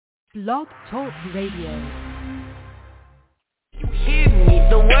Blog Talk Radio. You hear me?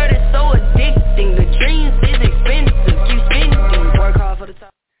 The word is so addicting. The dreams is expensive. Keep spending. Work hard for the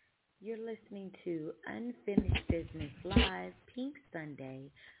top. You're listening to Unfinished Business Live Pink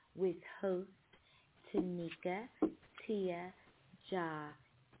Sunday with hosts Tanika, Tia, Ja,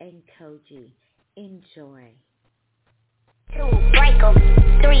 and Koji. Enjoy. 2, break 'em.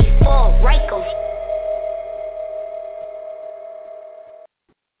 3, 4, break 'em.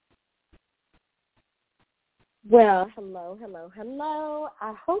 Well, hello.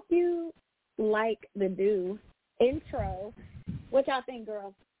 I hope you like the new intro. What y'all think,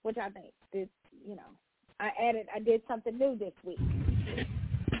 girls? What y'all think? I did something new this week.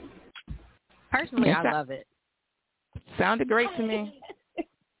 Personally, I love it. Sounded great to me.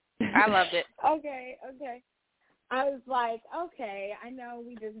 I loved it. Okay. I was like, okay, I know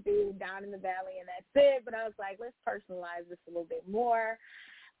we just do Down in the Valley and that's it, but I was like, let's personalize this a little bit more.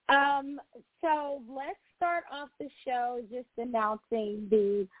 So let's start off the show just announcing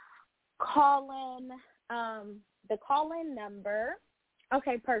the call-in number.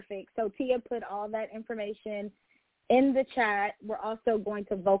 Okay, perfect. So Tia put all that information in the chat. We're also going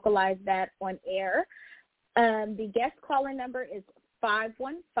to vocalize that on air. The guest call-in number is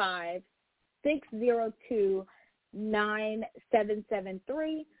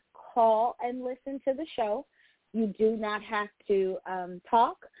 515-602-9773. Call and listen to the show. You do not have to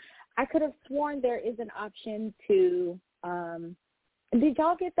talk. I could have sworn there is an option to did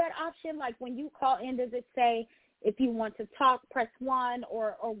y'all get that option? Like when you call in, does it say if you want to talk, press 1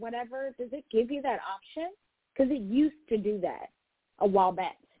 or whatever? Does it give you that option? Because it used to do that a while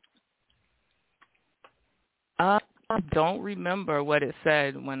back. I don't remember what it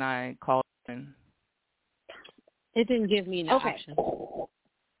said when I called in. It didn't give me an option. It didn't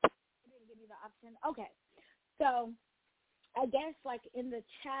give you the option? Okay. So I guess like in the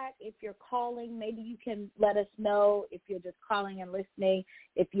chat, if you're calling, maybe you can let us know if you're just calling and listening.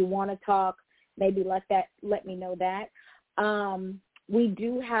 If you want to talk, maybe let me know that. We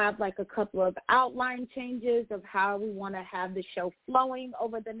do have like a couple of outline changes of how we want to have the show flowing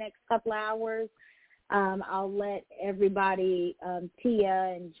over the next couple of hours. I'll let everybody,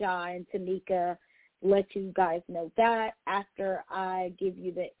 Tia and Ja and Tanika, let you guys know that after I give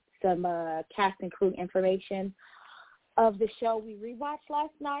you some cast and crew information of the show we rewatched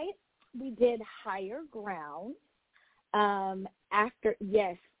last night. We did Higher Ground.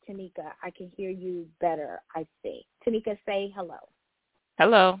 Yes, Tanika, I can hear you better, I think. Tanika, say hello.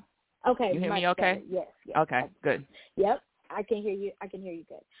 Hello. Okay. You hear me okay? Better. Yes. Okay, good. Yep, I can hear you.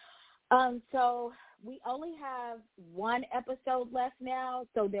 Good. So we only have one episode left now,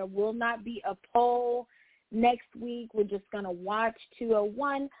 so there will not be a poll next week. We're just going to watch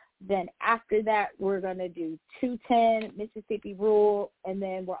 201. Then after that, we're going to do 210, Mississippi Rule, and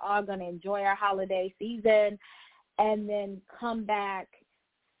then we're all going to enjoy our holiday season and then come back,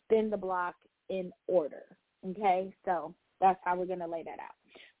 spin the block in order. Okay? So that's how we're going to lay that out.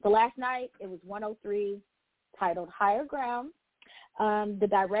 So last night, it was 103, titled Higher Ground. The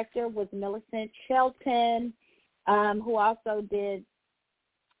director was Millicent Shelton, who also did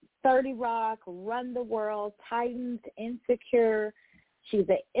 30 Rock, Run the World, Titans, Insecure. She's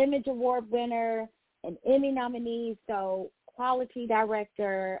an Image Award winner, an Emmy nominee, so quality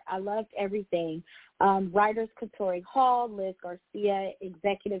director. I loved everything. Writers Katori Hall, Liz Garcia,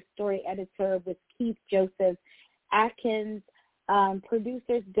 executive story editor with Keith Joseph Atkins,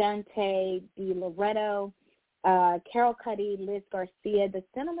 producers Dante Di Loretto, Carol Cuddy, Liz Garcia. The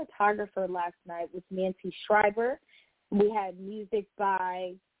cinematographer last night was Nancy Schreiber. We had music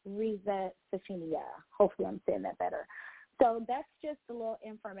by Reza Safinia. Hopefully I'm saying that better. So that's just a little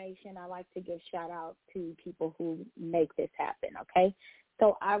information. I like to give shout-out to people who make this happen, okay?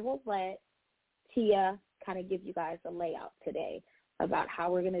 So I will let Tia kind of give you guys a layout today about how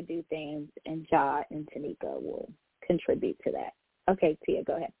we're going to do things, and Ja and Tanika will contribute to that. Okay, Tia,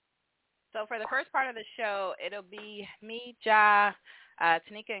 go ahead. So for the first part of the show, it'll be me, Ja,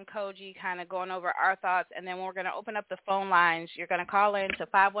 Tanika, and Koji kind of going over our thoughts, and then we're going to open up the phone lines. You're going to call in to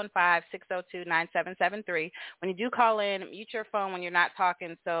 515-602-9773. When you do call in, mute your phone when you're not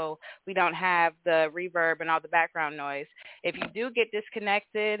talking so we don't have the reverb and all the background noise. If you do get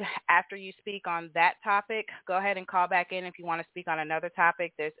disconnected after you speak on that topic, go ahead and call back in if you want to speak on another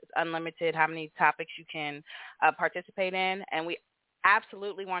topic. It's unlimited how many topics you can participate in, and we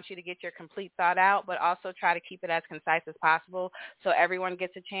absolutely want you to get your complete thought out, but also try to keep it as concise as possible so everyone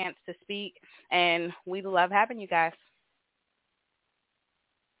gets a chance to speak, and we love having you guys.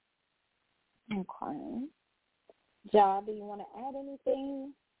 Okay. Ja, do you want to add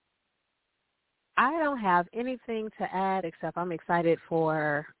anything? I don't have anything to add except I'm excited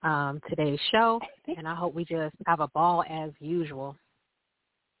for today's show, and I hope we just have a ball as usual.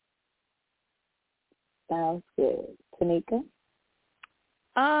 Sounds good. Tanika?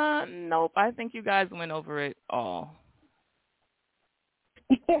 Nope. I think you guys went over it all.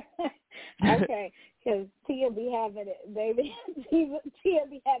 Okay, because Tia be having it, baby. Tia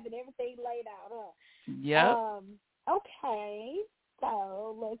be having everything laid out, huh? Yep. Okay,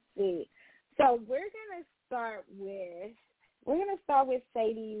 so let's see. So we're gonna start with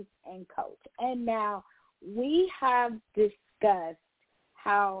Sadie and Coach. And now we have discussed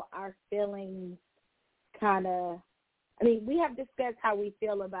how our feelings we have discussed how we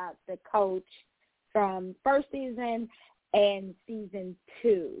feel about the Coach from first season and season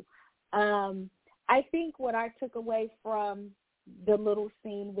 2. I think what I took away from the little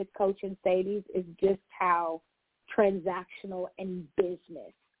scene with Coach and Sadie is just how transactional and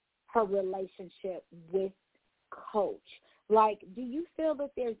business her relationship with Coach. Like, do you feel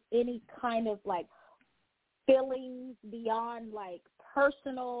that there's any kind of, like, feelings beyond, like,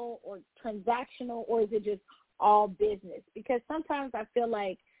 personal or transactional, or is it just all business? Because sometimes I feel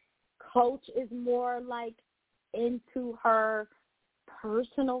like Coach is more, like, into her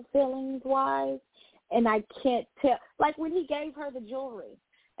personal feelings-wise, and I can't tell. Like, when he gave her the jewelry,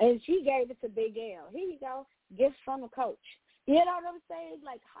 and she gave it to Big L. Here you go, gifts from the Coach. You know what I'm saying?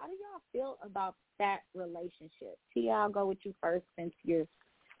 Like, how do y'all feel about that relationship? Tia, I'll go with you first since you're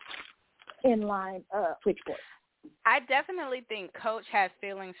in line switchboard. I definitely think Coach has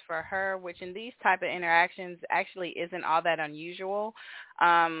feelings for her, which in these type of interactions actually isn't all that unusual.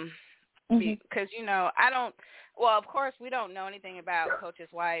 Because, you know, of course, we don't know anything about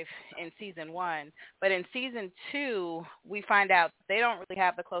Coach's wife in season 1, but in season 2, we find out they don't really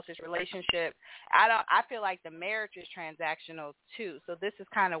have the closest relationship. I feel like the marriage is transactional too. So this is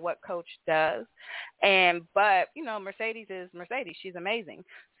kind of what Coach does. But, you know, Mercedes is Mercedes. She's amazing.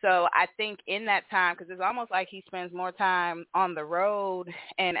 So I think in that time, because it's almost like he spends more time on the road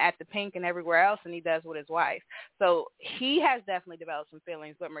and at the Pink and everywhere else than he does with his wife. So he has definitely developed some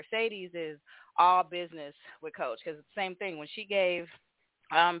feelings, but Mercedes is all business with Coach, because it's the same thing. When she gave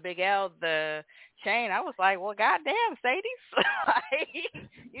Big L the chain, I was like, well, goddamn, Sadie, like,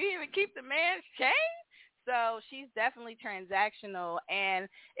 you even keep the man's chain? So she's definitely transactional, and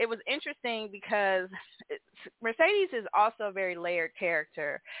it was interesting because Mercedes is also a very layered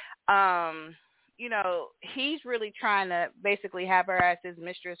character. You know, he's really trying to basically have her as his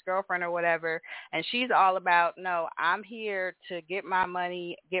mistress, girlfriend, or whatever, and she's all about, no, I'm here to get my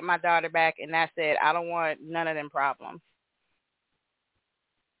money, get my daughter back, and that's it. I don't want none of them problems.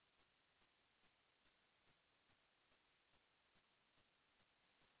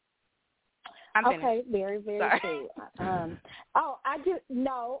 Okay, very, very true.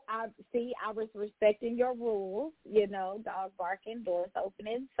 I was respecting your rules, you know, dog barking, doors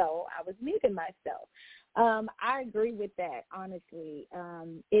opening, so I was muting myself. I agree with that, honestly.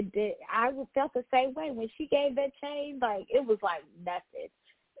 It did. I felt the same way when she gave that chain. Like, it was like nothing.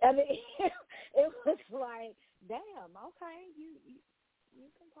 I mean, it was like, damn, okay, you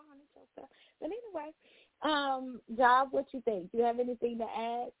can punish yourself. But anyway, Job, what you think? Do you have anything to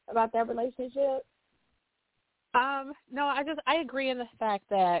add about that relationship? No, I agree in the fact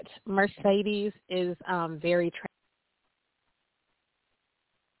that Mercedes is very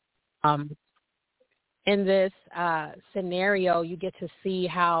in this scenario, you get to see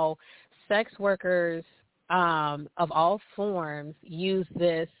how sex workers of all forms use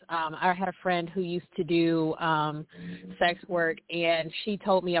this. I had a friend who used to do sex work, and she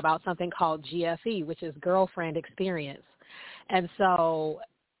told me about something called GFE, which is girlfriend experience. And so,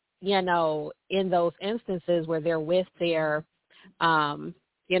 you know, in those instances where they're with their,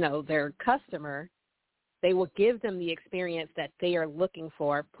 their customer, they will give them the experience that they are looking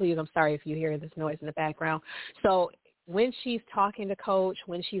for. Please, I'm sorry if you hear this noise in the background. So when she's talking to Coach,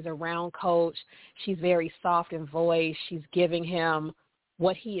 when she's around Coach, she's very soft in voice. She's giving him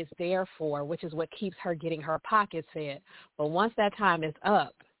what he is there for, which is what keeps her getting her pockets fed. But once that time is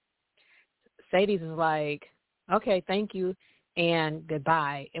up, Sadie is like, okay, thank you, and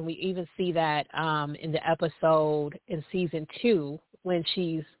goodbye. And we even see that in the episode in season 2 when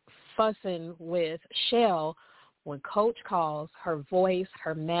she's fussing with Shell. When Coach calls, her voice,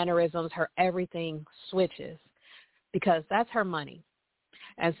 her mannerisms, her everything switches, because that's her money.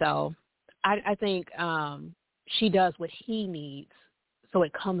 And so I think she does what he needs, so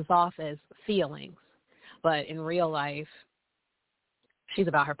it comes off as feelings. But in real life, she's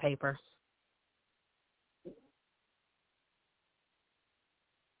about her paper.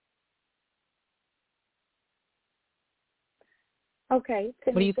 Okay.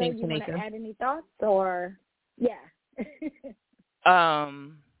 Tanika, What do you think, you want to Tanika? add any thoughts or yeah?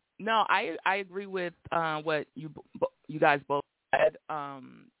 No, I agree with what you guys both said,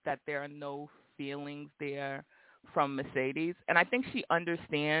 that there are no feelings there from Mercedes, and I think she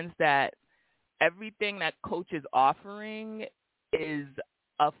understands that everything that Coach is offering is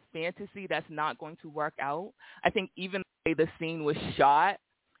a fantasy that's not going to work out. I think even the way the scene was shot,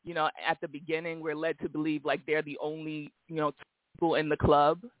 at the beginning we're led to believe like they're the only, people in the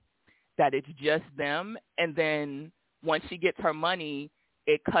club, that it's just them, and then once she gets her money,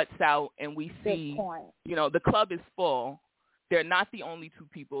 it cuts out and we see, the club is full. They're not the only two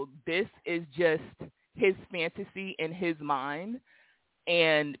people. This is just his fantasy in his mind.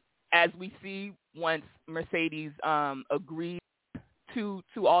 And as we see, once Mercedes agrees to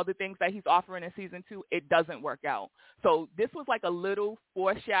all the things that he's offering in season 2, it doesn't work out. So this was like a little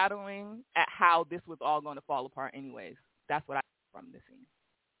foreshadowing at how this was all going to fall apart anyways. That's what I got from the scene.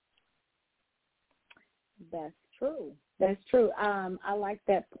 That's true. That's true. I like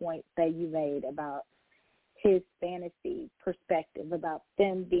that point that you made about his fantasy perspective, about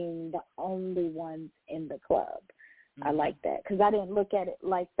them being the only ones in the club. Mm-hmm. I like that because I didn't look at it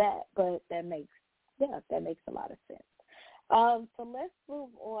like that, but that makes a lot of sense. So let's move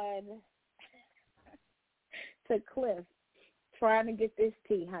on to Cliff trying to get this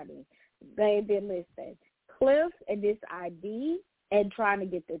tea, honey. Baby, listen, Cliff and this ID and trying to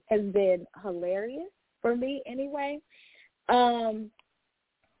get this has been hilarious for me anyway.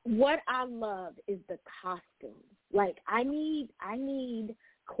 What I love is the costume. Like, I need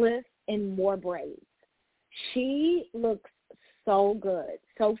Cliff in more braids. She looks so good,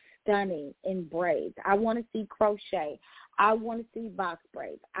 so stunning in braids. I want to see crochet. I want to see box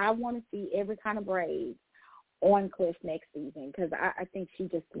braids. I want to see every kind of braids on Cliff next season because I think she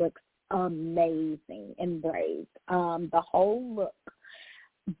just looks amazing in braids, the whole look.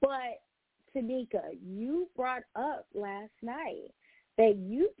 But, Tanika, you brought up last night that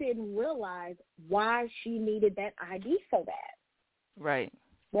you didn't realize why she needed that ID so bad. Right.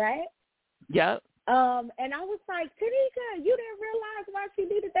 Right? Yep. And I was like, Tanika, you didn't realize why she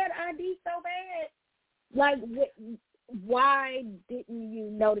needed that ID so bad? Like, why didn't you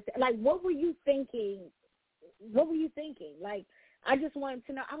notice it? Like, what were you thinking? Like, I just wanted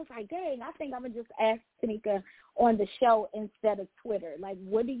to know. I was like, dang, I think I'm going to just ask Tanika on the show instead of Twitter. Like,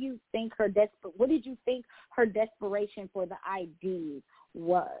 what do you think what did you think her desperation for the ID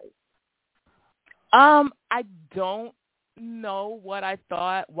was? I don't know what I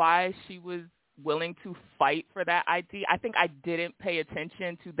thought, why she was willing to fight for that ID. I think I didn't pay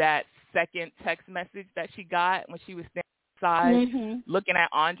attention to that second text message that she got when she was standing outside looking at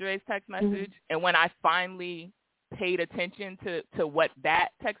Andre's text message. And when I finally paid attention to what that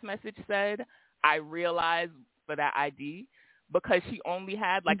text message said, I realized for that ID, because she only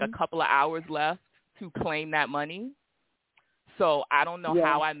had like a couple of hours left to claim that money. So I don't know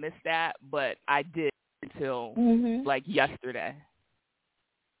how I missed that, but I did until like yesterday.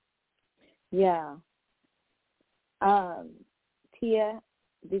 Yeah. Tia,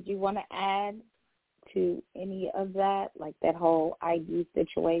 did you want to add to any of that, like that whole ID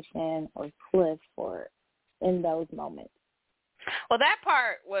situation or Cliff or in those moments? Well, that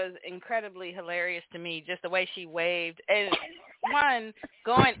part was incredibly hilarious to me, just the way she waved. And one,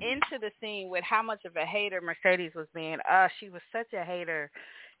 going into the scene with how much of a hater Mercedes was being. She was such a hater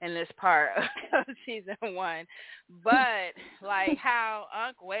in this part of season 1. But, like, how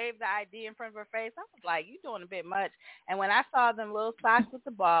Unc waved the ID in front of her face, I was like, you doing a bit much. And when I saw them little socks with the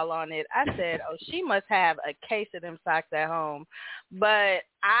ball on it, I said, oh, she must have a case of them socks at home. But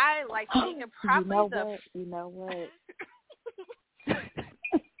I, like, thinking probably You know what?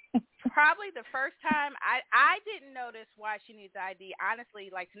 Probably the first time I didn't notice why she needs ID. Honestly,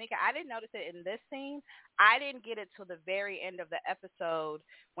 like Tanika, I didn't notice it in this scene. I didn't get it till the very end of the episode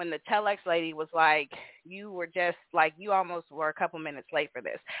when the telex lady was like, you were just like, you almost were a couple minutes late for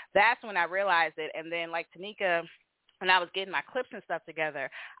this. That's when I realized it. And then like Tanika, when I was getting my clips and stuff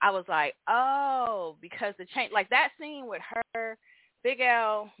together, I was like, oh, because the change, like that scene with her, Big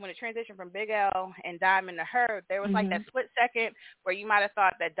L, when it transitioned from Big L and Diamond to her, there was like that split second where you might have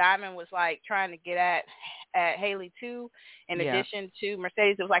thought that Diamond was like trying to get at Haley too, in addition to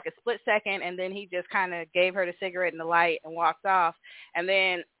Mercedes. It was like a split second, and then he just kind of gave her the cigarette and the light and walked off. And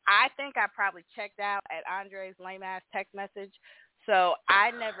then I think I probably checked out at Andre's lame-ass text message, so I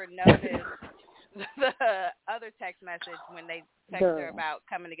never noticed the other text message when they texted her about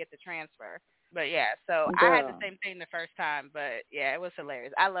coming to get the transfer. But, yeah, so I had the same thing the first time. But, yeah, it was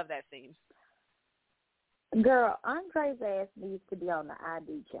hilarious. I love that scene. Girl, Andre's ass needs to be on the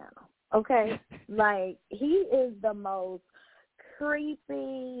ID channel, okay? Like, he is the most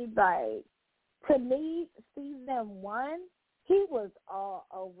creepy. Like, to me, season 1, he was all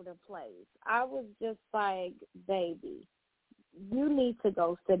over the place. I was just like, baby, you need to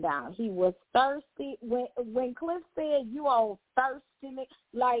go sit down. He was thirsty. When Cliff said, you all thirsty,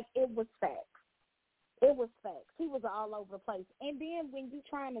 like, it was facts. It was facts. He was all over the place. And then when you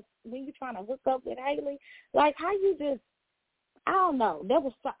trying to hook up with Haley, like, how you just, I don't know. I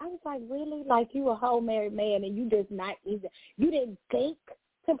was like, really? Like, you a whole married man and you just not even, you didn't think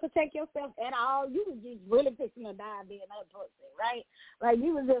to protect yourself at all? You was just really fixing to die being that pussy, right? Like,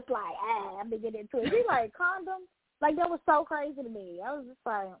 you was just like, I'm going to get into it. You like, condom? Like, that was so crazy to me. I was just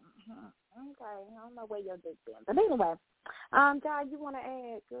like, okay, I don't know where your dick's been. But anyway, God, you want to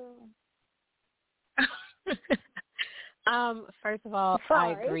add, girl? First of all,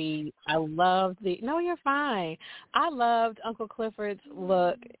 Sorry. I agree. No, you're fine. I loved Uncle Clifford's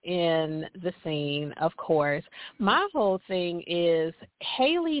look in the scene, of course. My whole thing is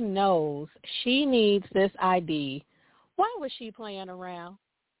Haley knows she needs this ID. Why was she playing around?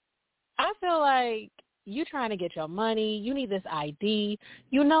 I feel like you trying to get your money. You need this ID.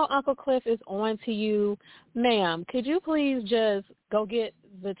 You know Uncle Cliff is on to you. Ma'am, could you please just go get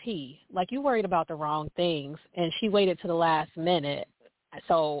the tea? Like, you worried about the wrong things, and she waited to the last minute.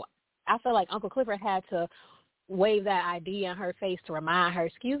 So I feel like Uncle Clifford had to wave that ID in her face to remind her,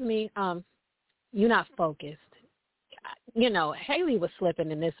 excuse me, you're not focused. You know, Haley was slipping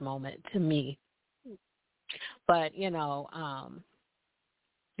in this moment to me. But, yeah,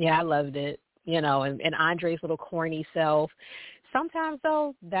 I loved it. And Andre's little corny self. Sometimes,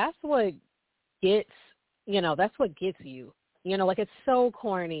 though, that's what gets you. Like, it's so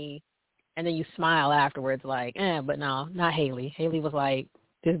corny, and then you smile afterwards like, but no, not Haley. Haley was like,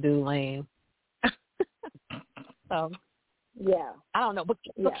 this dude lame. So, yeah. I don't know. But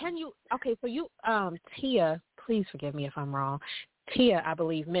can you, okay, so you, Tia, please forgive me if I'm wrong. Tia, I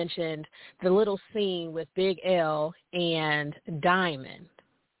believe, mentioned the little scene with Big L and Diamond.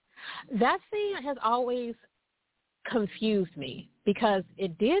 That scene has always confused me because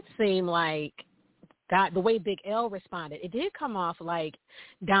it did seem like the way Big L responded, it did come off like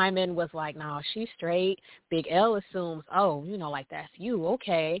Diamond was like, no, she's straight. Big L assumes, like that's you,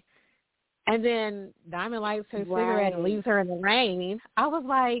 okay. And then Diamond lights her cigarette and leaves her in the rain. I was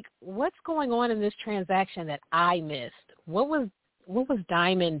like, what's going on in this transaction that I missed? What was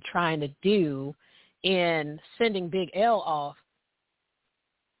Diamond trying to do in sending Big L off?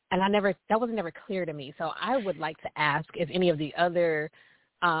 And that was never clear to me. So I would like to ask if any of the other,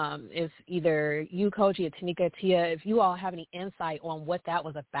 if either you, Koji, or Tanika, Tia, if you all have any insight on what that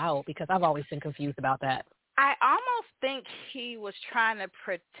was about, because I've always been confused about that. I almost think he was trying to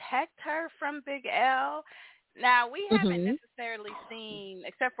protect her from Big L. Now, we haven't necessarily seen,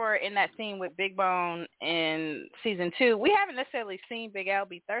 except for in that scene with Big Bone in season 2, we haven't necessarily seen Big L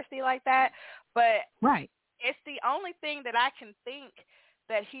be thirsty like that. But it's the only thing that I can think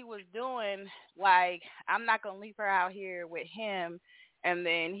that he was doing, like, I'm not going to leave her out here with him, and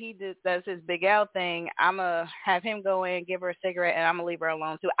then he does his Big L thing. I'm going to have him go in, give her a cigarette, and I'm going to leave her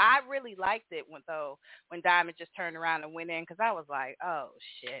alone, too. I really liked it when Diamond just turned around and went in, because I was like, oh,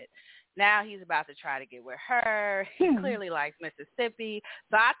 shit. Now he's about to try to get with her. He clearly likes Mississippi.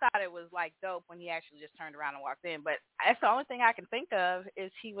 So I thought it was, like, dope when he actually just turned around and walked in. But that's the only thing I can think of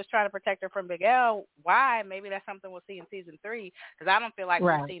is he was trying to protect her from Big L. Why? Maybe that's something we'll see in season 3, because I don't feel like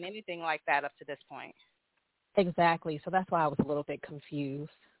we've seen anything like that up to this point. Exactly. So that's why I was a little bit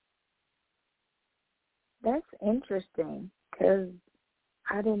confused. That's interesting, because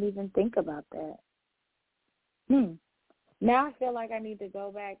I didn't even think about that. Now I feel like I need to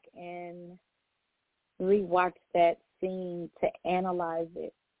go back and rewatch that scene to analyze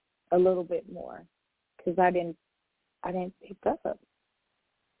it a little bit more, because I didn't pick up.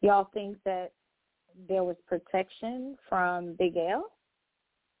 Y'all think that there was protection from Big L?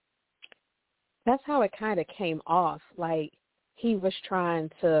 That's how it kind of came off. Like, he was trying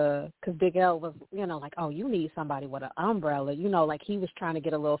to, because Big L was, like, oh, you need somebody with an umbrella. Like, he was trying to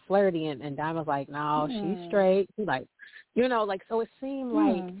get a little flirty, and Diamond was like, no, she's straight. He like, so it seemed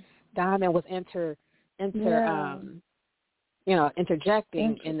like Diamond was interjecting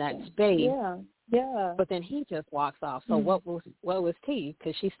in that space. Yeah. But then he just walks off. So what was T?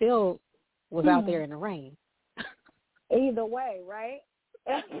 Because she still was out there in the rain. Either way, right?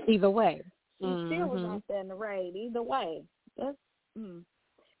 Either way. She still was out there in the rain. Either way. That's,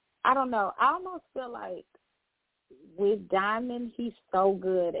 I don't know. I almost feel like with Diamond, he's so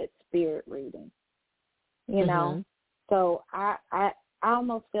good at spirit reading. You know? So I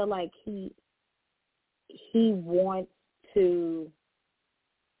almost feel like he wants to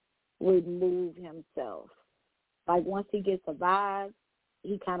remove himself Like, once he gets a vibe,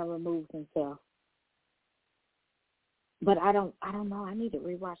 he kind of removes himself. But I don't know. I need to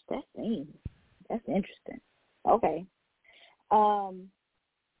rewatch that scene. That's interesting. Okay.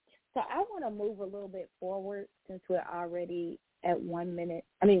 So I want to move a little bit forward since we're already at 1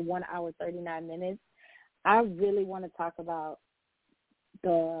 hour, 39 minutes. I really want to talk about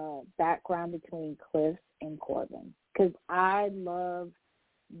the background between Cliff and Corbin because I love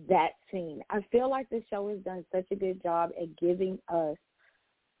that scene. I feel like the show has done such a good job at giving us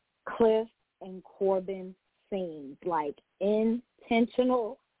Cliff and Corbin scenes, like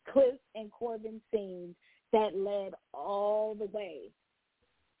intentional Cliff and Corbin scenes that led all the way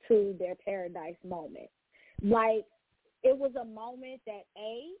to their paradise moment. Like, it was a moment that,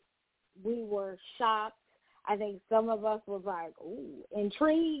 we were shocked. I think some of us was like, ooh,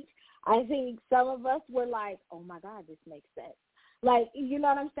 intrigued. I think some of us were like, oh, my God, this makes sense. Like, you know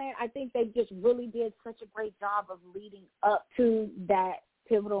what I'm saying? I think they just really did such a great job of leading up to that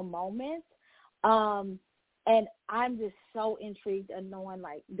pivotal moment. And I'm just so intrigued in knowing,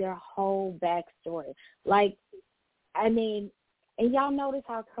 like, their whole backstory. Like, I mean, and y'all notice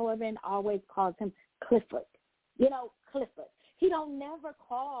how Corbin always calls him Clifford. You know, Clifford. He don't never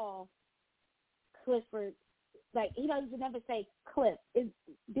call Clifford, like, he doesn't never say Cliff. Did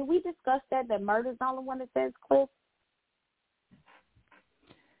we discuss that Murder's the only one that says Cliff?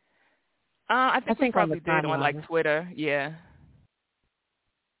 I think we probably did on, like, Twitter, yeah.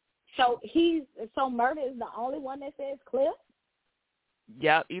 So Murder is the only one that says Cliff?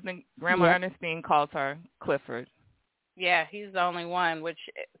 Yep, even Grandma Ernestine calls her Clifford. Yeah, he's the only one, which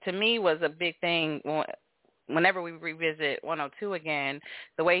to me was a big thing. Whenever we revisit 102 again,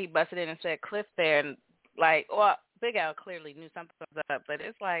 the way he busted in and said Cliff there, and like, well, Big Al clearly knew something was up, but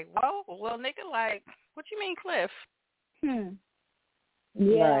it's like, well, nigga, like, what you mean Cliff?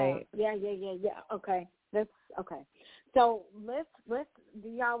 Yeah, right. yeah. Okay, that's okay. So let's. Do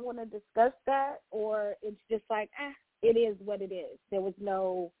y'all want to discuss that, or it's just like, it is what it is. There was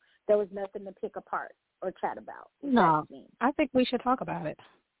nothing to pick apart or chat about. No, I think we should talk about it.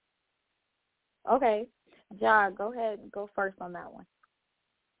 Okay, Ja, go ahead and go first on that one.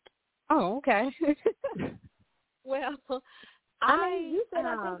 Oh, okay. Well, you said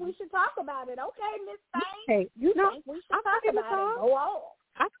I think we should talk about it. Okay, Miss Thane. Hey, you think we should talk about it? Go on.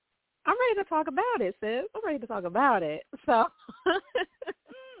 I'm ready to talk about it, sis. I'm ready to talk about it. So,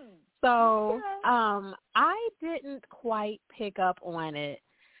 I didn't quite pick up on it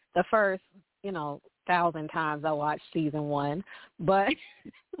the first, 1,000 times I watched season 1, but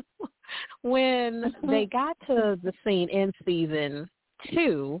when they got to the scene in season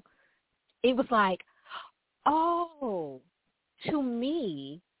 2, it was like, oh, to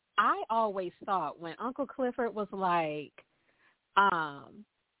me, I always thought when Uncle Clifford was like,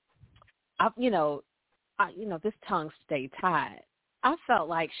 this tongue stay tied, I felt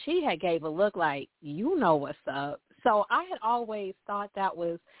like she had gave a look like, you know what's up. So I had always thought that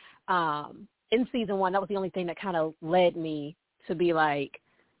was, in season 1, that was the only thing that kind of led me to be like,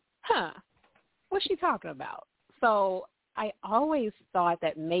 what's she talking about? So I always thought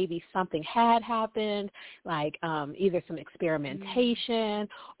that maybe something had happened, like either some experimentation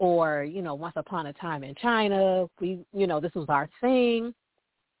or, once upon a time in China, this was our thing.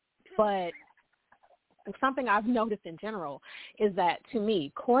 But something I've noticed in general is that, to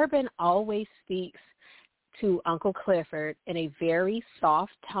me, Corbin always speaks to Uncle Clifford in a very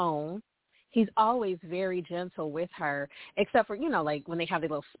soft tone. He's always very gentle with her, except for, like when they have their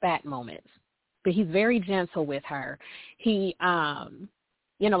little spat moments. But he's very gentle with her. He,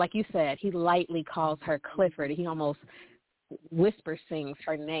 like you said, he lightly calls her Clifford. He almost whisper sings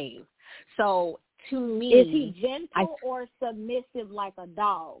her name. So to me, is he gentle or submissive like a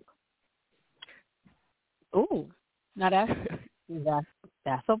dog? Ooh, now that's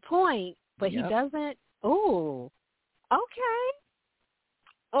a point. But he doesn't. Ooh, okay.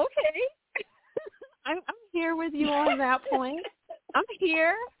 I'm here with you on that point. I'm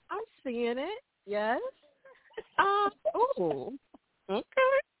here. I'm seeing it. Yes. Ooh. Okay.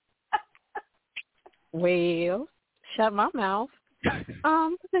 Well, shut my mouth. Does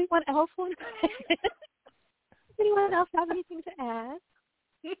anyone else want to? Does anyone else have anything to add?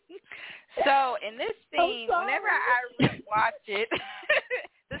 So in this scene, whenever I rewatch it,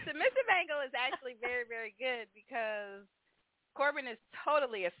 the submissive angle is actually very, very good because Corbin is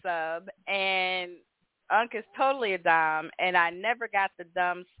totally a sub and Unc is totally a dom, and I never got the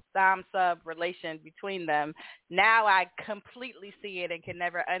dom-sub relation between them. Now I completely see it and can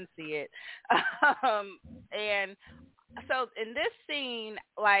never unsee it. And so in this scene,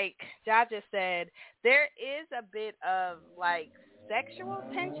 like Ja just said, there is a bit of like sexual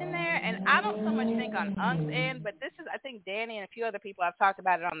tension there, and I don't so much think on Unk's end, but this is, I think Danny and a few other people have talked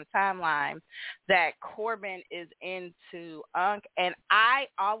about it on the timeline, that Corbin is into Unk, and I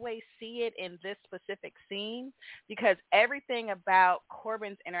always see it in this specific scene because everything about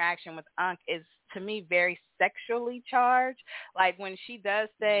Corbin's interaction with Unk is, to me, very sexually charged. Like when she does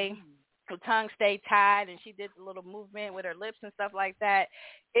say, her tongue stayed tied, and she did the little movement with her lips and stuff like that.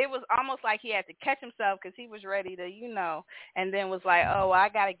 It was almost like he had to catch himself because he was ready to, and then was like, oh, I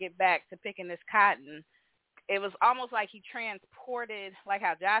got to get back to picking this cotton. It was almost like he transported, like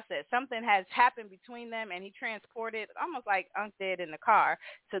how Josh said, something has happened between them, and he transported, almost like Unk did in the car,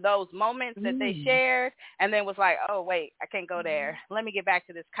 to those moments that they shared, and then was like, oh, wait, I can't go there. Let me get back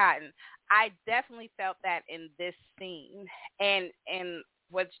to this cotton. I definitely felt that in this scene. And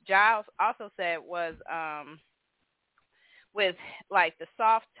what Giles also said was with, like, the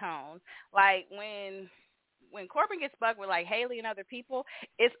soft tone, like when Corbin gets bugged with, like, Haley and other people,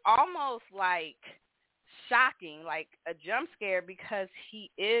 it's almost like shocking, like a jump scare, because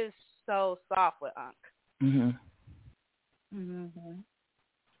he is so soft with Unk.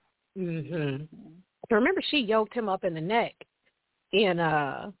 Remember, she yoked him up in the neck in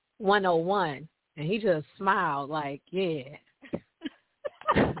 101, and he just smiled like, yeah.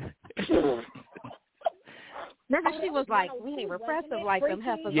 Remember, she was like, we ain't repressive like them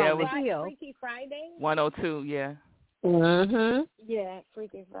heifers on the hill. Freaky Friday? 102, yeah. Yeah,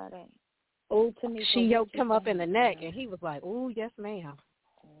 Freaky Friday. Oh, to me, she yoked him up in the neck, and he was like, oh, yes, ma'am.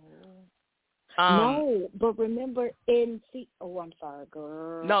 No, but remember I'm sorry,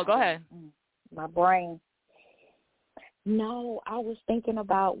 girl. No, go ahead. My brain. No, I was thinking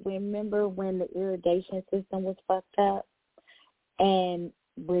about, remember when the irrigation system was fucked up? And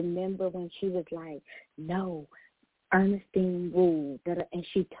remember when she was like, no, Ernestine ruled, and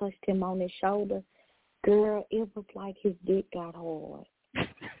she touched him on his shoulder? Girl, it was like his dick got hard.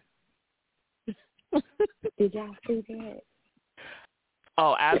 Did y'all see that?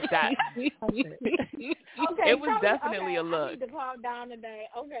 Oh, that. Okay, it was definitely a look. I need to calm down today.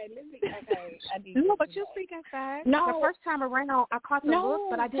 Okay, let me. Okay, I need. No, but you speak fast. No, the first time around, I caught the look,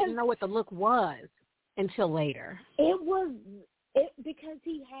 but I didn't know what the look was until later. It was because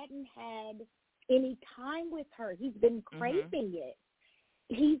he hadn't had any time with her. He's been craving it.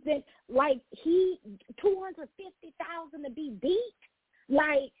 He's been like $250,000 to be beat.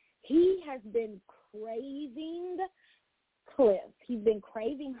 Like he has been craving Cliff. He's been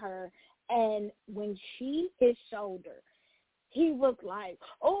craving her, and when she his shoulder, he was like,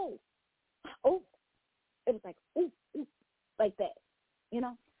 oh, it was like, ooh, like that,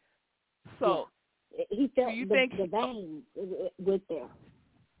 So yeah. He felt the veins with there.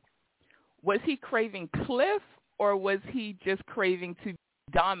 Was he craving Cliff, or was he just craving to be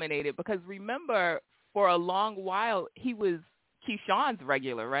dominated? Because remember, for a long while, he was Keyshawn's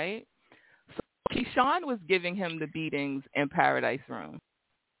regular, right? Keyshawn was giving him the beatings in Paradise Room.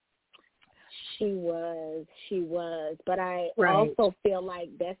 She was. But I also feel like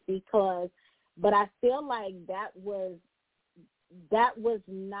that's because, but I feel like that was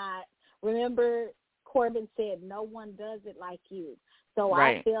not, remember Corbin said, no one does it like you. So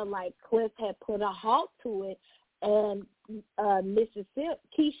I feel like Cliff had put a halt to it, and Mississippi,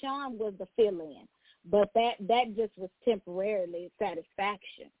 Keyshawn was the fill-in. But that just was temporarily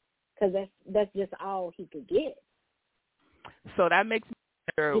satisfaction. Because that's just all he could get. So that makes me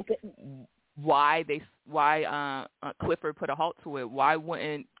wonder why Clifford put a halt to it. Why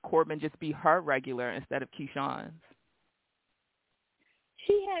wouldn't Corbin just be her regular instead of Keyshawn's?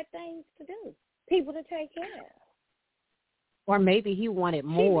 She had things to do, people to take care of. Or maybe he wanted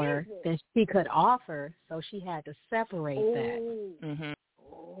more than she could offer, so she had to separate that. Mm-hmm.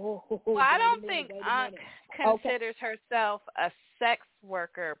 Well, I don't think Unk considers herself a sex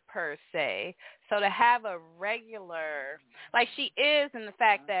worker per se. So to have a regular, like she is in the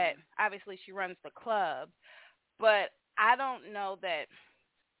fact that obviously she runs the club, but I don't know that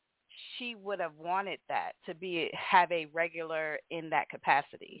she would have wanted that to have a regular in that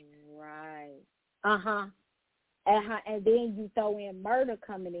capacity. Right. And then you throw in murder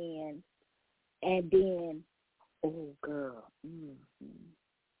coming in, and then, oh girl.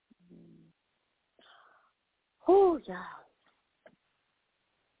 Oh, y'all.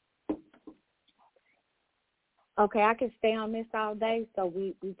 Okay, I can stay on this all day, so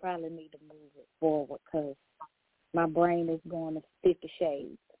we probably need to move it forward because my brain is going to 50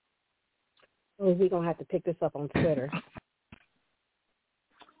 shades. Well, we're going to have to pick this up on Twitter.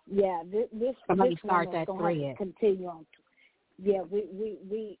 Yeah, this somebody start that thread. Have to continue on. Yeah,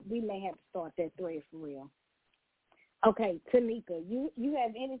 we may have to start that thread for real. Okay, Tanika, you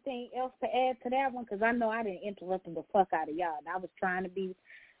have anything else to add to that one? Because I know I didn't interrupt the fuck out of y'all. I was trying to be.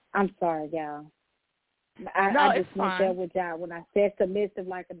 I'm sorry, y'all. I just went there with y'all when I said submissive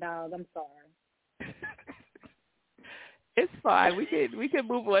like a dog. I'm sorry. It's fine. We can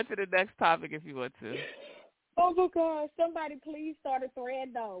move on to the next topic if you want to. Oh my God! Somebody please start a thread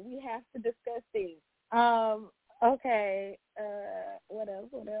though. We have to discuss this. Okay. What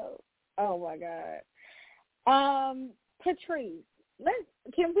else? Oh my God. Patrice,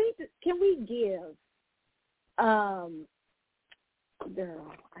 can we give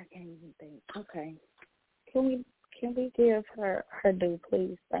girl, I can't even think. Okay. Can we give her due,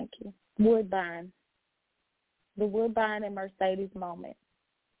 please? Thank you. Woodbine. The Woodbine and Mercedes moment.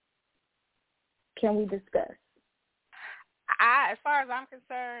 Can we discuss? As far as I'm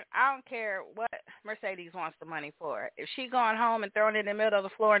concerned, I don't care what Mercedes wants the money for. If she going home and throwing it in the middle of the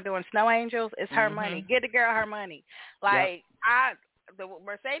floor and doing snow angels, it's her money. Get the girl her money. Like, the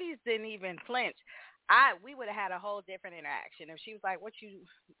Mercedes didn't even flinch. We would have had a whole different interaction if she was like, "What you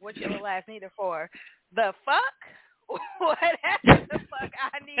little ass need it for?" The fuck? Whatever the fuck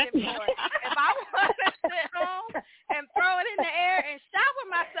I need it for. If I want to sit home and throw it in the air and shower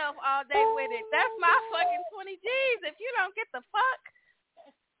myself all day with it, that's my fucking 20 G's. If you don't get the fuck.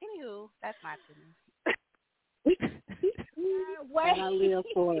 Anywho, that's my opinion.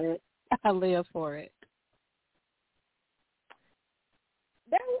 I live for it.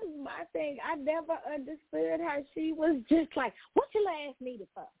 That was my thing. I never understood how she was just like, "What your ass need it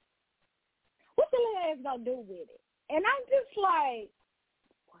for? What your ass gonna do with it?" And I'm just like,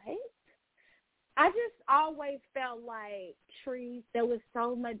 what? I just always felt like there was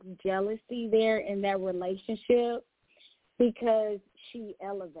so much jealousy there in that relationship because she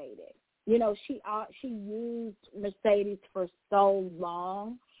elevated. You know, she used Mercedes for so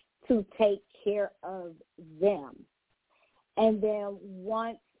long to take care of them. And then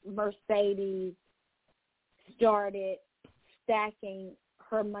once Mercedes started stacking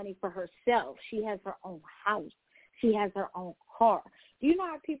her money for herself, she has her own house. She has her own car. Do you know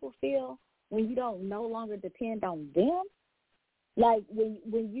how people feel when you don't no longer depend on them? Like when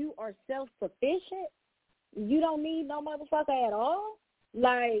you are self-sufficient, you don't need no motherfucker at all.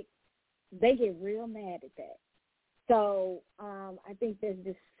 Like, they get real mad at that. So I think there's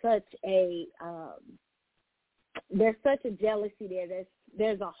just such a jealousy there.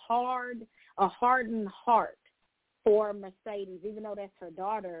 There's a hardened heart for Mercedes, even though that's her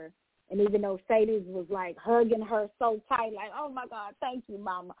daughter. And even though Mercedes was like hugging her so tight, like, "Oh my God, thank you,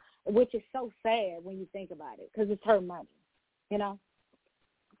 Mama," which is so sad when you think about it, because it's her money, you know.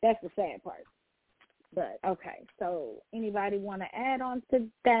 That's the sad part. But okay, so anybody want to add on to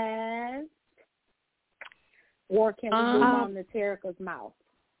that, or can we move on to Terica's mouth?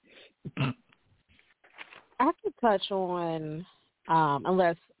 I could touch on,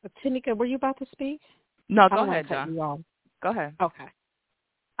 unless Tanika, were you about to speak? No, go ahead, John. Go ahead. Okay.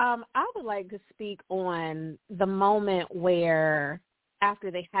 I would like to speak on the moment where,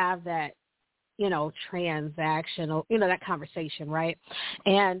 after they have that, transactional, that conversation, right?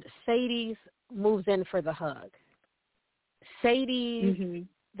 And Sadie's moves in for the hug. Sadie,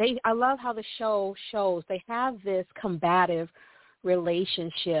 I love how the show shows they have this combative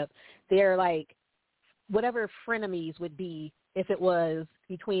relationship. They're like whatever frenemies would be if it was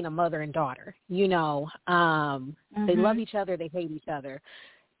between a mother and daughter. They love each other, they hate each other.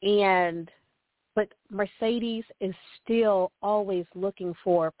 But Mercedes is still always looking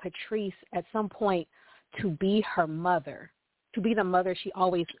for Patrice at some point to be her mother, to be the mother she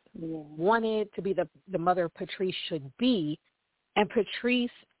always wanted, to be the mother Patrice should be. And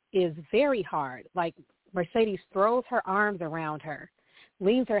Patrice is very hard. Like, Mercedes throws her arms around her,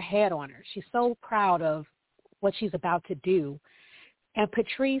 leans her head on her. She's so proud of what she's about to do. And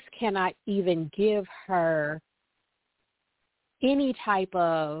Patrice cannot even give her any type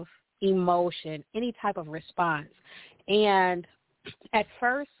of emotion, any type of response. And at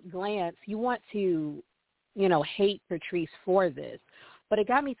first glance, you want to, hate Patrice for this. But it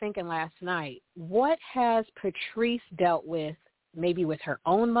got me thinking last night, what has Patrice dealt with, maybe with her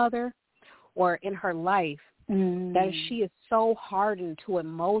own mother or in her life, that she is so hardened to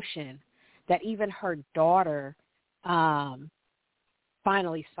emotion that even her daughter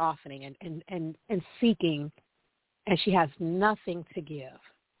finally softening and seeking, and she has nothing to give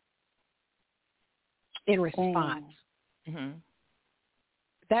in response.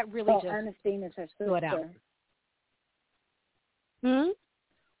 That really just Ernestine is her stood out.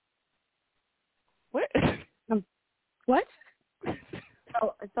 What? What?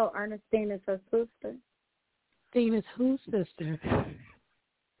 So Ernestine is her sister? Ernestine is whose sister?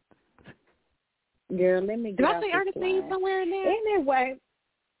 Girl, let me get Did I off say this Ernestine line. somewhere in there? Anyway,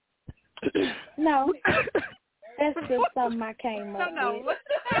 no, that's just something I came up No, with.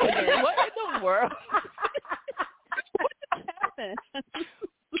 what in the world? What happened?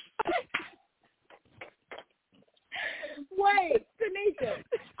 Wait, Tanisha,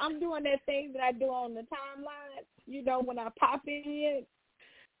 I'm doing that thing that I do on the timeline. You know, when I pop in,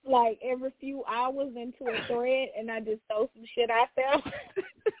 like every few hours into a thread, and I just throw some shit out there.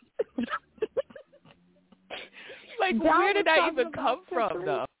 Like, John where did was that even talking come about from,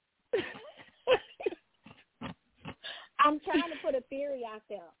 though? I'm trying to put a theory out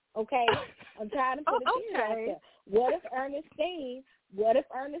there, okay? I'm trying to put a theory out there. What if Ernestine,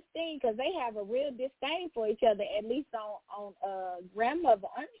 because they have a real disdain for each other, at least on grandmother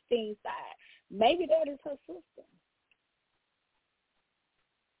Ernestine's side. Maybe that is her sister.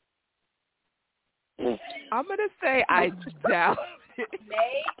 I'm going to say I doubt it.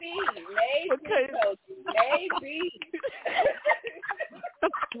 Maybe.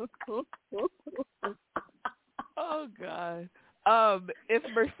 Oh, God. If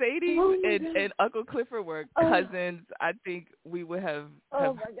Mercedes and Uncle Clifford were cousins, I think we would have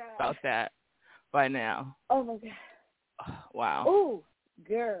about that by now. Oh, my God. Wow. Ooh,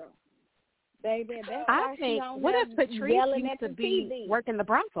 girl. Baby, that's I why think, she on what there if Patrice yelling used at to the be TV? working the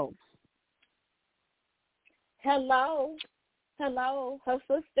brothel? Hello, her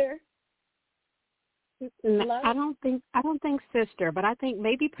sister. No, I don't think sister, but I think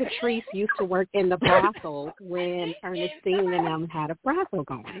maybe Patrice used to work in the brothel when Ernestine and them had a brothel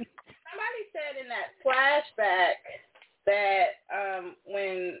going. Somebody said in that flashback that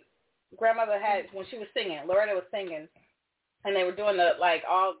when grandmother when she was singing, Loretta was singing, and they were doing the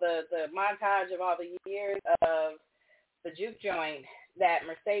montage of all the years of the juke joint, that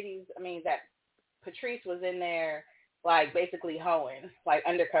Patrice was in there, like basically hoeing, like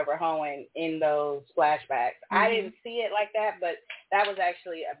undercover hoeing in those flashbacks. Mm-hmm. I didn't see it like that, but that was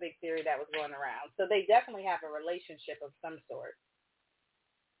actually a big theory that was going around. So they definitely have a relationship of some sort.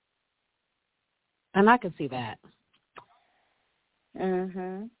 And I can see that.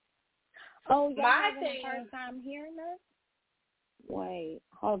 Mhm. Oh, y'all having a hard time hearing us? Wait,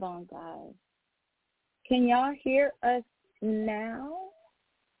 hold on, guys. Can y'all hear us now?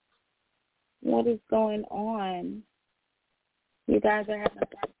 What is going on? You guys are having a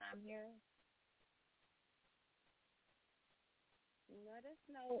hard time hearing? Let us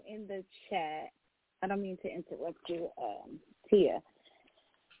know in the chat. I don't mean to interrupt you, Tia.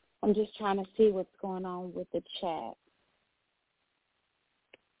 I'm just trying to see what's going on with the chat,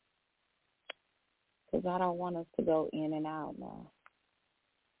 because I don't want us to go in and out now.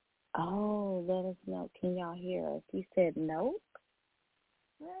 Oh, let us know. Can y'all hear us? You said no?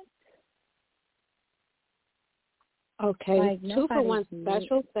 What? Okay, Like, 2 for 1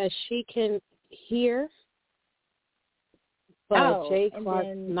 special says she can hear, but J.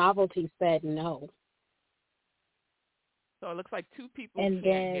 Clark Novelty said no. So it looks like 2 people can't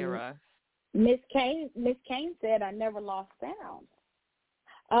hear us. Miss Kane said, I never lost sound.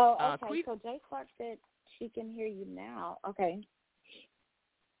 Oh, okay. So J. Clark said she can hear you now. Okay.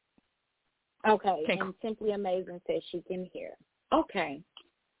 Okay. And Simply Amazing says she can hear. Okay.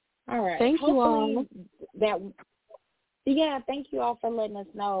 All right. Thank you all. Thank you all for letting us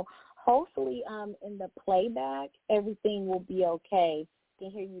know. Hopefully, in the playback, everything will be okay. I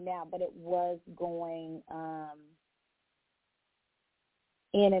can hear you now, but it was going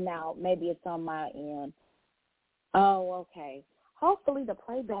in and out. Maybe it's on my end. Oh, okay. Hopefully the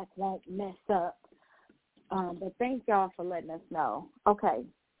playback won't mess up. But thank y'all for letting us know. Okay.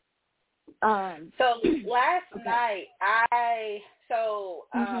 So last night,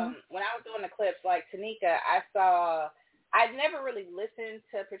 when I was doing the clips, like Tanika, I'd never really listened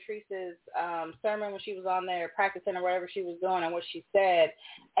to Patrice's sermon when she was on there practicing or whatever she was doing and what she said.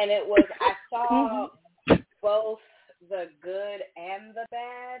 And it was, I saw both the good and the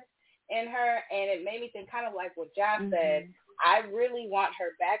bad in her, and it made me think, kind of like what Josh said, I really want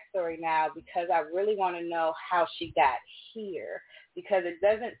her backstory now, because I really want to know how she got here, because it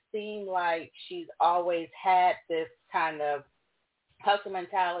doesn't seem like she's always had this kind of hustle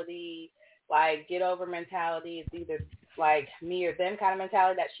mentality, like get over mentality. It's either like me or them kind of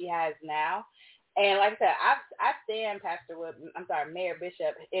mentality that she has now. And like I said, I stand Mayor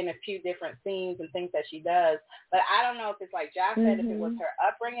Bishop in a few different scenes and things that she does, but I don't know if it's like Josh said, if it was her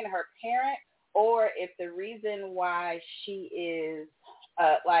upbringing, her parent, or if the reason why she is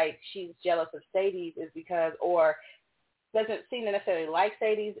like she's jealous of Sadie's is because, or doesn't seem to necessarily like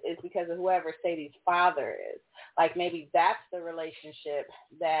Sadie's, is because of whoever Sadie's father is. Like maybe that's the relationship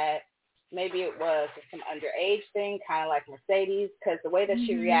that maybe it was some underage thing, kind of like Mercedes, because the way that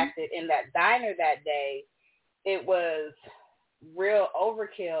she reacted in that diner that day, it was real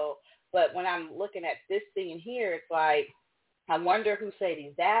overkill. But when I'm looking at this scene here, it's like, I wonder who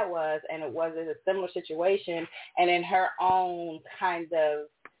Sadie's dad was, and it was a similar situation. And in her own kind of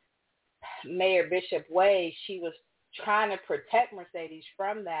Mayor Bishop way, she was trying to protect Mercedes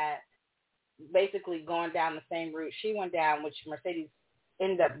from that, basically going down the same route she went down, which Mercedes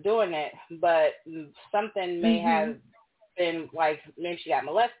ended up doing it. But something may have been like, maybe she got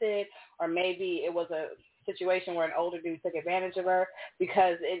molested, or maybe it was a situation where an older dude took advantage of her,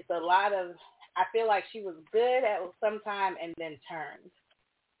 because it's a lot of, I feel like she was good at some time and then turned.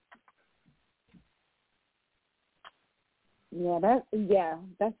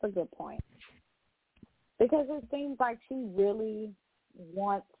 That's a good point. Because it seems like she really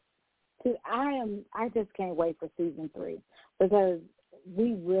wants to. I just can't wait for season 3, because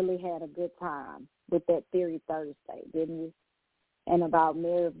we really had a good time with that Theory Thursday, didn't we? And about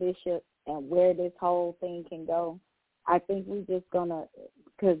Mayor Bishop and where this whole thing can go. I think we're just gonna,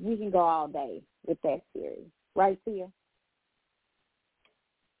 because we can go all day with that series, right, Tia?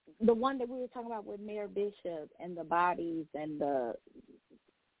 The one that we were talking about with Mayor Bishop and the bodies and the.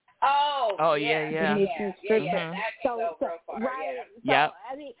 Oh yeah. So right. Yeah. So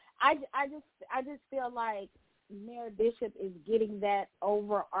I mean, I just feel like Mayor Bishop is getting that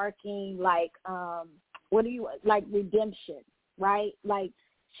overarching like redemption, right? Like,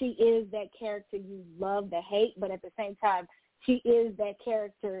 she is that character you love to hate, but at the same time, she is that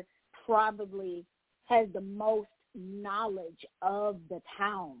character probably has the most knowledge of the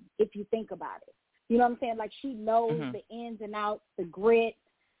town, if you think about it. You know what I'm saying? Like, she knows the ins and outs, the grit,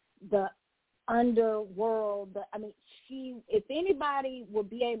 the underworld. If anybody would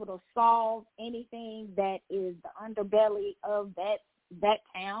be able to solve anything that is the underbelly of that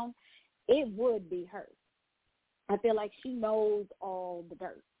town, it would be her. I feel like she knows all the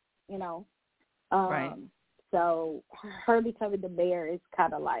dirt, you know. Right. So her becoming the mayor is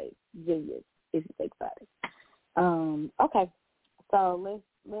kind of like genius, if you think about it. Okay, so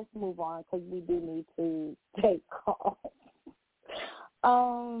let's move on, because we do need to take calls.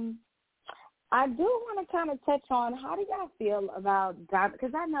 I do want to kind of touch on, how do y'all feel about Diamond?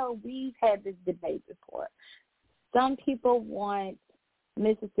 Because I know we've had this debate before. Some people want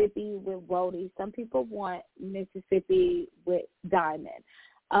Mississippi with Wody. Some people want Mississippi with Diamond.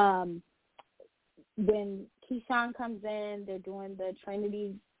 When Keyshawn comes in, they're doing the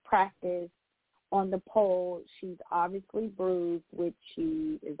Trinity practice on the pole. She's obviously bruised, which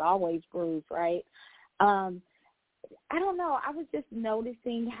she is always bruised, right? I don't know. I was just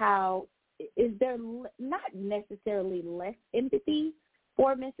noticing how is there not necessarily less empathy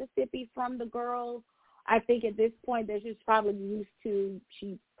for Mississippi from the girls. I think at this point they're just probably used to,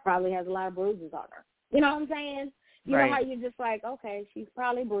 she probably has a lot of bruises on her. You know what I'm saying? You know how you're just like, okay, she's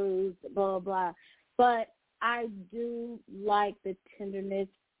probably bruised, blah, blah. But I do like the tenderness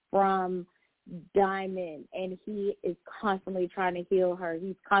from Diamond, and he is constantly trying to heal her.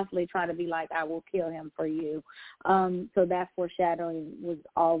 He's constantly trying to be like, I will kill him for you. So that foreshadowing was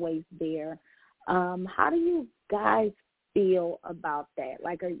always there. How do you guys feel about that?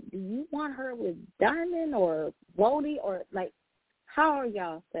 Like, do you want her with Diamond or Wody, or like, how are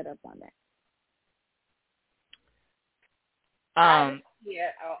y'all set up on that?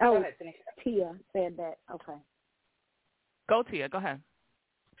 Go ahead, Tia said that. Okay. Go, Tia. Go ahead.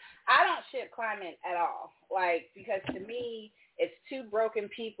 I don't ship Clement at all, like, because to me it's two broken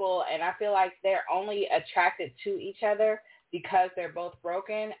people, and I feel like they're only attracted to each other because they're both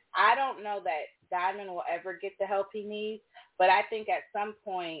broken. I don't know that Diamond will ever get the help he needs, but I think at some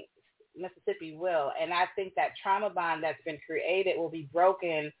point Mississippi will, and I think that trauma bond that's been created will be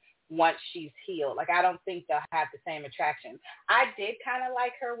broken once she's healed. Like, I don't think they'll have the same attraction. I did kind of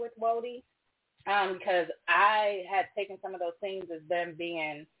like her with Wody, because I had taken some of those things as them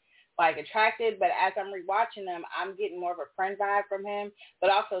being like attracted, but as I'm rewatching them, I'm getting more of a friend vibe from him.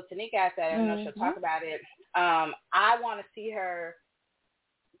 But also, Tanika asked that, I don't know if she'll talk about it. I want to see her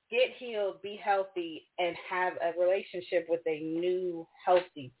get healed, be healthy, and have a relationship with a new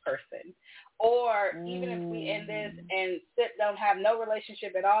healthy person. Or even if we end this and don't have no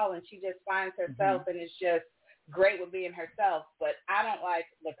relationship at all, and she just finds herself and is just great with being herself. But I don't like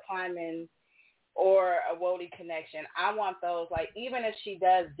the climbing or a Wody connection. I want those, like, even if she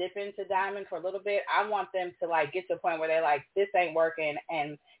does dip into Diamond for a little bit, I want them to, like, get to a point where they're like, this ain't working,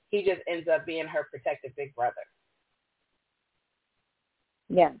 and he just ends up being her protective big brother.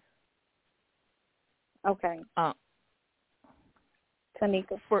 Yeah. Okay.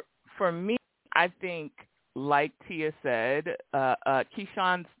 Tanika. For me, I think like Tia said,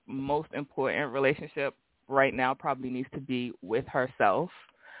 Keyshawn's most important relationship right now probably needs to be with herself.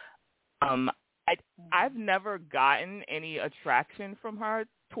 I've never gotten any attraction from her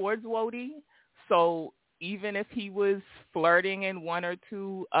towards Wody, so even if he was flirting in one or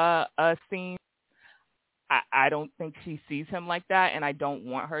two scenes, I don't think she sees him like that, and I don't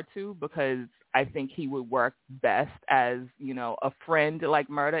want her to, because I think he would work best as, a friend like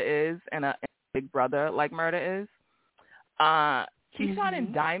Murda is and a big brother like Murda is. Keyshawn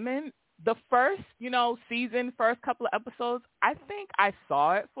and Diamond, the first, season, first couple of episodes, I think I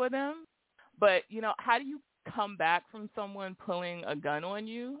saw it for them. But, how do you come back from someone pulling a gun on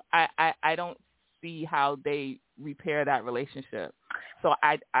you? I don't see how they repair that relationship. So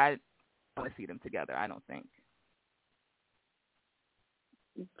I want to see them together, I don't think.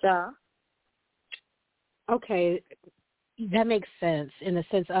 Ja? Okay, that makes sense in the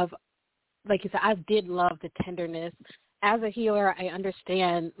sense of, like you said, I did love the tenderness. As a healer, I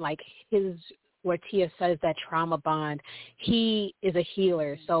understand, like, where Tia says that trauma bond. He is a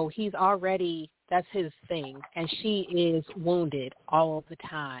healer, so he's already, that's his thing, and she is wounded all the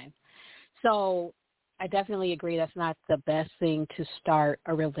time. So I definitely agree that's not the best thing to start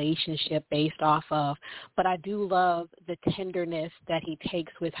a relationship based off of, but I do love the tenderness that he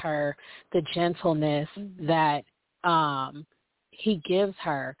takes with her, the gentleness that he gives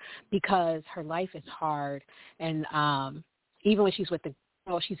her, because her life is hard, and even when she's with the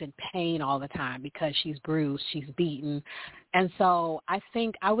girl, she's in pain all the time because she's bruised, she's beaten. And so I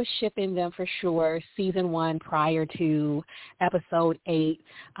think I was shipping them for sure, season 1 prior to episode 8,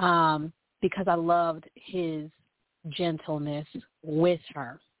 because I loved his gentleness with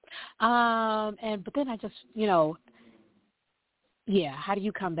her. But then I just, how do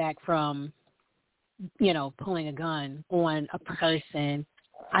you come back from, pulling a gun on a person?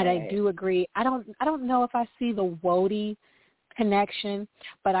 I do agree. I don't know if I see the Wody connection,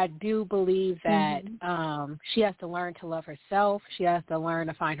 but I do believe that she has to learn to love herself. She has to learn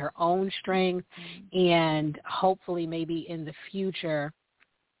to find her own strength, and hopefully maybe in the future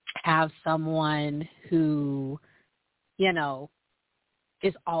have someone who,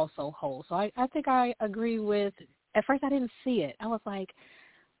 is also whole. So I think I agree with, at first I didn't see it. I was like,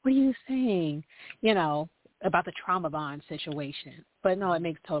 what are you saying, about the trauma bond situation? But no, it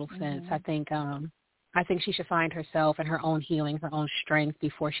makes total sense. I think she should find herself and her own healing, her own strength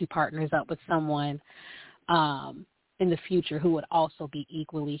before she partners up with someone in the future who would also be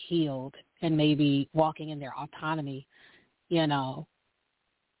equally healed and maybe walking in their autonomy, Yeah,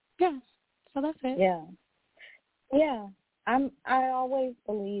 so that's it. Yeah. I always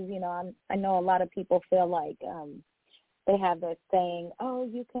believe, I know a lot of people feel like they have that saying, oh,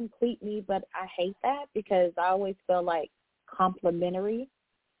 you complete me, but I hate that because I always feel like complementary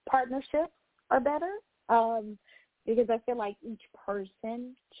partnerships are better, because I feel like each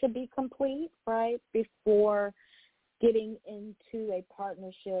person should be complete, right, before getting into a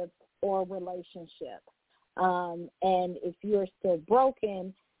partnership or relationship. And if you're still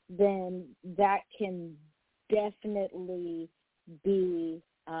broken, then that can definitely be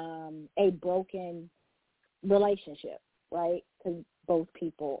a broken relationship, right? Because both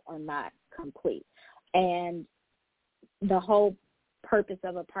people are not complete. And the whole purpose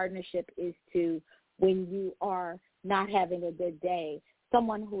of a partnership is to, when you are not having a good day,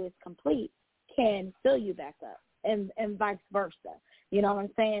 someone who is complete can fill you back up, and vice versa. You know what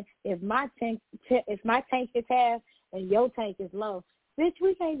I'm saying? If my tank is half and your tank is low, bitch,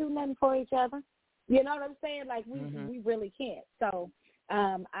 we can't do nothing for each other. You know what I'm saying? Like, we really can't. So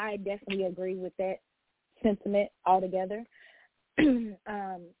I definitely agree with that sentiment altogether.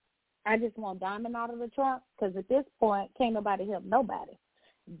 I just want Diamond out of the trunk, because at this point, can't nobody help nobody.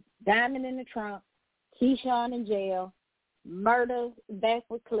 Diamond in the trunk, Keyshawn in jail, Murda back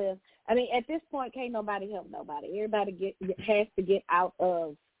with Cliff. I mean, at this point, can't nobody help nobody. Everybody has to get out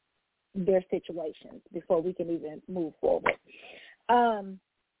of their situations before we can even move forward.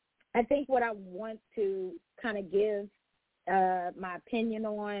 I think what I want to kind of give my opinion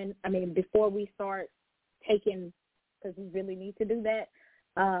on, I mean, before we start taking, because we really need to do that,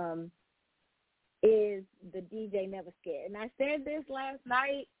 is the DJ Never Scared. And I said this last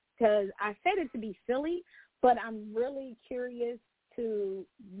night because I said it to be silly, but I'm really curious to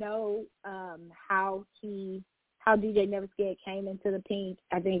know how DJ Never Scared came into the pink.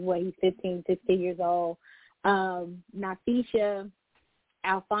 I think, he's 15, 16 years old. Nafisha,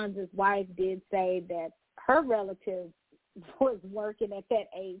 Alfonso's wife, did say that her relative was working at that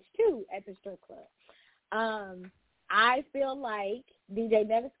age, too, at the strip club. I feel like DJ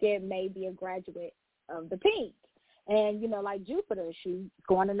Never Scared may be a graduate of the Pink. And, like Jupiter, she's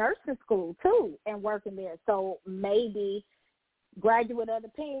going to nursing school, too, and working there. So maybe graduate of the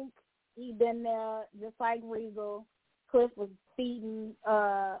Pink, he been there just like Regal. Cliff was feeding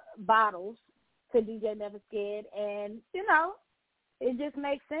bottles to DJ Never Scared. And, it just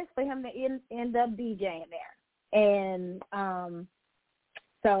makes sense for him to end up DJing there. And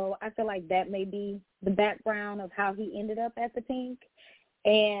so I feel like that may be the background of how he ended up at the Pink.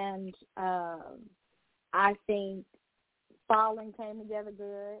 And I think Falling came together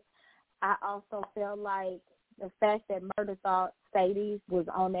good. I also felt like the fact that Murder thought Sadie's was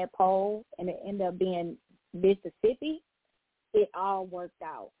on that poll and it ended up being Mississippi, it all worked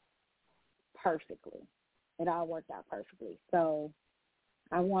out perfectly. So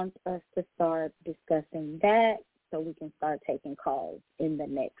I want us to start discussing that so we can start taking calls in the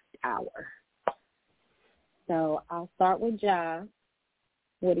next hour. So I'll start with Ja.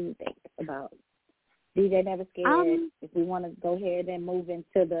 What do you think about DJ Never Scared? If we want to go ahead and move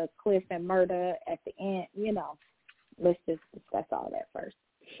into the Cliff and Murder at the end, let's just discuss all that first.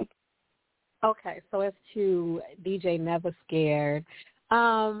 Okay, so as to DJ Never Scared,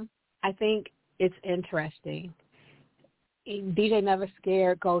 I think it's interesting. DJ Never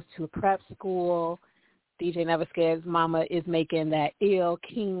Scared goes to prep school. DJ Never Scared's mama is making that ill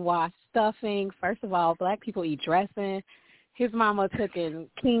quinoa stuffing. First of all, black people eat dressing. His mama took in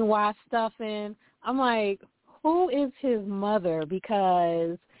quinoa stuffing. I'm like, who is his mother?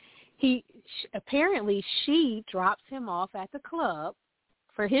 Because apparently she drops him off at the club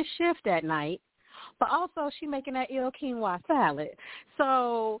for his shift at night, but also she making that ill quinoa salad.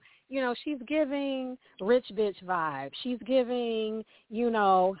 So, she's giving rich bitch vibe. She's giving,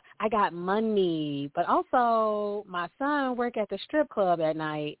 I got money, but also my son work at the strip club at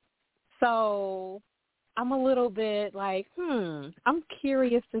night. So I'm a little bit like, I'm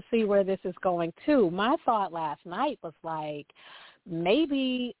curious to see where this is going to. My thought last night was like,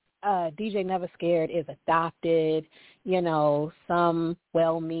 maybe DJ Never Scared is adopted, some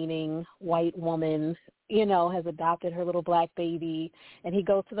well-meaning white woman, has adopted her little black baby, and he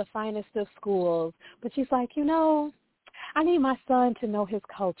goes to the finest of schools. But she's like, I need my son to know his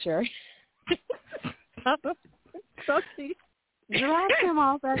culture. So she dropped him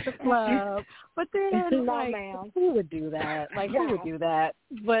off at the club. But then, who would do that? Who would do that?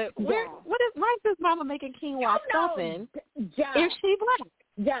 But why is this mama making quinoa stuffing if she black?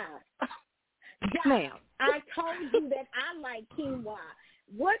 Ma'am, I told you that I like quinoa.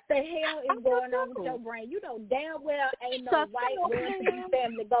 What the hell is going on with your brain? You know damn well ain't no white well-to-do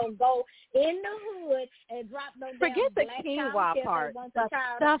family gonna go in the hood and drop no Forget damn the quinoa part, the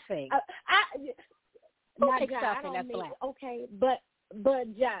stuffing. Stuffing that's black. Okay, but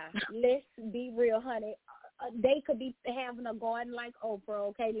let's be real, honey. They could be having a garden like Oprah,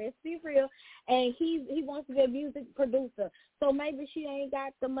 okay? Let's be real. And he wants to be a music producer. So maybe she ain't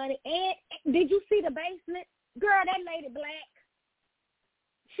got the money. And did you see the basement? Girl, that lady black.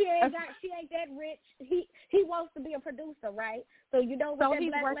 She ain't that rich. He wants to be a producer, right? So you know what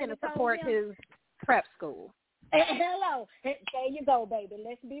he's working to support his prep school. Hello. There you go, baby.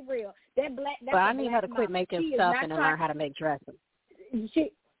 Let's be real. But I need her to quit making stuff and learn how to make dresses.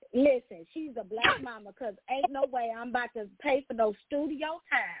 Listen, she's a black mama because ain't no way I'm about to pay for those studio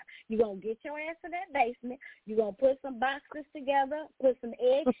time. You're going to get your ass in that basement. You're going to put some boxes together, put some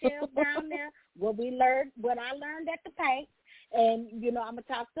eggshells down there, what I learned at the Paint. And, I'm going to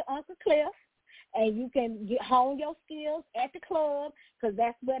talk to Uncle Cliff, and you can hone your skills at the club because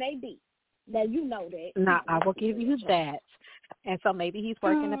that's where they be. Now, you know that. Now, I will give you that. And so maybe he's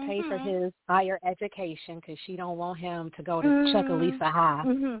working to pay for his higher education because she don't want him to go to Chuckalisa High.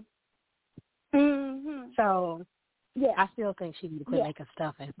 So, yeah, I still think she needs to quit making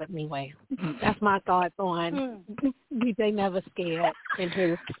stuffing. But anyway, that's my thoughts on DJ Never Scared and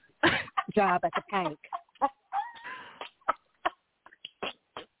his job at the Paint.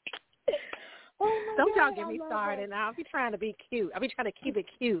 Don't y'all get me started now. I'll be trying to be cute. I'll be trying to keep it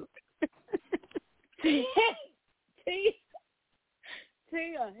cute. Tia,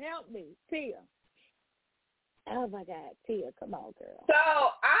 help me. Tia. Oh, my God. Tia, come on, girl. So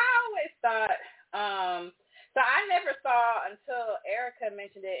I always thought, so I never saw until Erica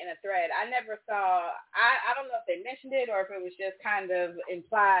mentioned it in a thread. I never saw, I don't know if they mentioned it or if it was just kind of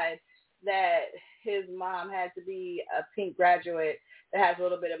implied that his mom had to be a Pink graduate that has a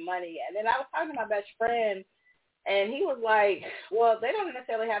little bit of money. And then I was talking to my best friend, and he was like, well, they don't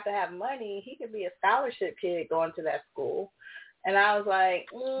necessarily have to have money. He could be a scholarship kid going to that school. And I was like,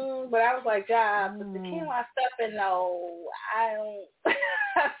 but I was like, but the quinoa stuffing, no, I don't.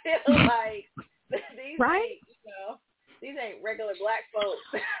 I feel like these right? these ain't regular black folks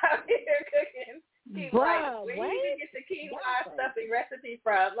out here cooking People like, where you even get the quinoa stuffing recipe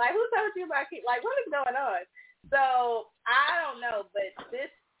from? Like, who told you about quinoa? Like, what is going on? So I don't know, but this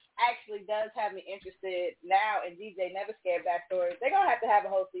actually does have me interested now in DJ Never Scared backstories. They're gonna have to have a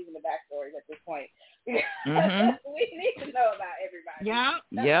whole season of backstories at this point. Mm-hmm. We need to know about everybody.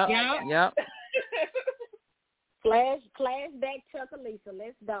 Yep. Flashback Chuckalisa.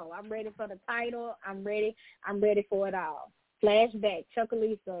 Let's go. I'm ready for the title. I'm ready for it all. Flashback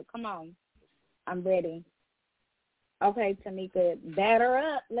Chuckalisa. Come on. I'm ready. Okay, Tanika, batter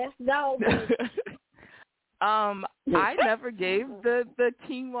up. Let's go. I never gave the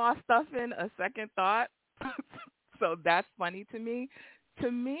quinoa stuffing a second thought, so that's funny to me.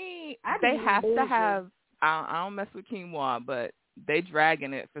 To me, they have to have. I don't mess with quinoa, but they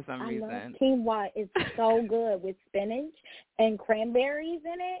dragging it for some reason. I love quinoa. It's so good with spinach and cranberries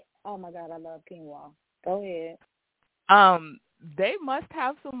in it. Oh my God, I love quinoa. Go ahead. They must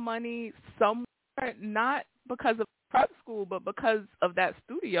have some money somewhere, not because of prep school, but because of that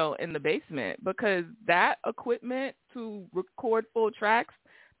studio in the basement. Because that equipment to record full tracks,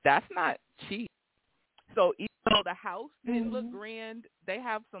 that's not cheap. So even though the house didn't look grand, they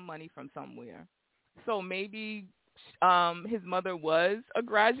have some money from somewhere. So maybe his mother was a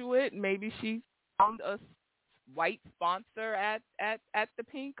graduate. Maybe she found a white sponsor at the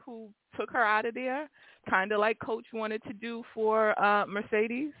Pink who took her out of there, kind of like Coach wanted to do for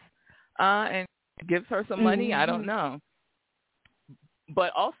Mercedes, and gives her some money. I don't know.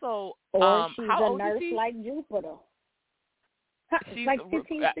 But also, or she's how a old nurse is she? like Jupiter. She's like 15,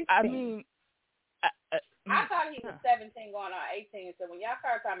 16. I mean, I thought he was 17 going on 18, so when y'all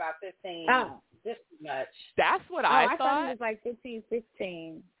started talking about 15, this is much. That's what I thought. thought he was like 15,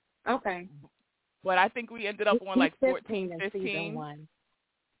 16. Okay. But I think we ended up on like 14, 15. Season 1.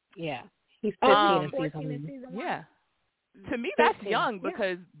 Yeah. He's 15 in season 1. Yeah. To me, that's young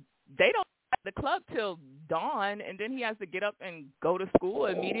because they don't have the club till dawn, and then he has to get up and go to school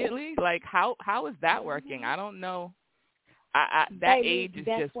immediately. Like, how is that working? I don't know. That age is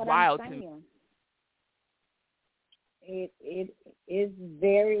just wild to me. It is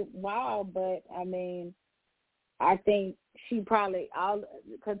very wild, but I mean, I think she probably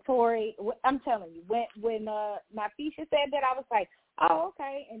Katori. I'm telling you, when Nafisha said that, I was like, oh,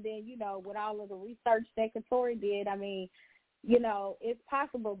 okay. And then with all of the research that Katori did, I mean, it's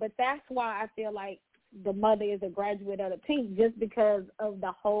possible. But that's why I feel like the mother is a graduate of the Pink, just because of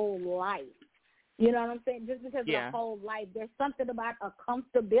the whole life. You know what I'm saying? Just because of the whole life, there's something about a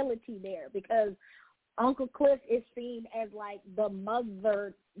comfortability there, because Uncle Cliff is seen as like the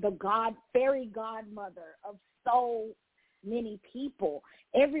mother, the fairy godmother of so many people.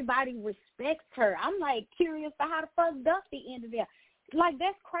 Everybody respects her. I'm like curious for how the fuck Dusty ended there. Like,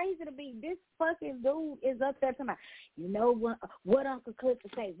 that's crazy to me. This fucking dude is up there talking about, what Uncle Cliff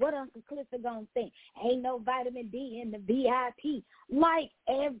will say, what Uncle Cliff is going to think. Ain't no vitamin D in the VIP. Like,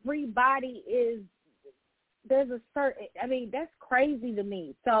 everybody is, there's a certain, I mean, that's crazy to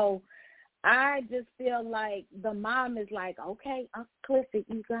me. So I just feel like the mom is like, okay, Uncle Cliff,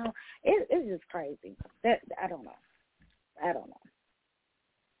 you go. It's just crazy. I don't know.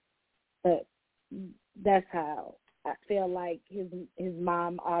 But that's how I feel like his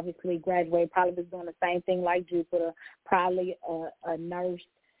mom obviously graduated, probably was doing the same thing like Jupiter, probably a nurse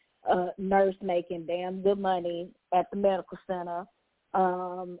making damn good money at the medical center.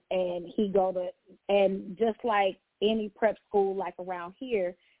 And and just like any prep school like around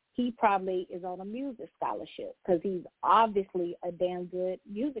here, he probably is on a music scholarship because he's obviously a damn good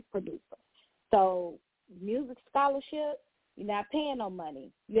music producer. So music scholarship, you're not paying no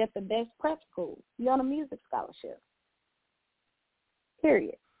money. You're at the best prep school. You're on a music scholarship.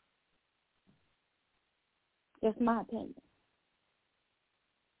 Period. That's my opinion.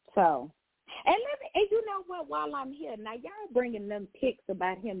 So, and you know what, while I'm here, now y'all bringing them pics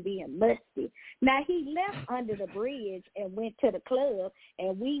about him being musty. Now, he left under the bridge and went to the club,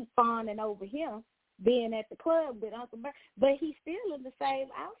 and we fawning over him being at the club with Uncle Bert, but he's still in the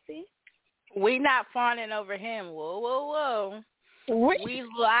same outfit. We not fawning over him. Whoa. We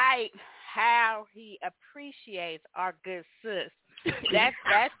like how he appreciates our good sis. That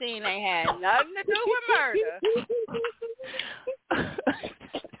scene ain't had nothing to do with murder.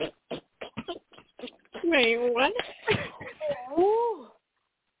 Wait, what?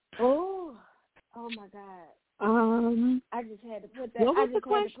 Oh my God. I just had to put that. What was the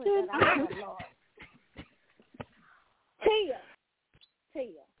question? Lord. Tia,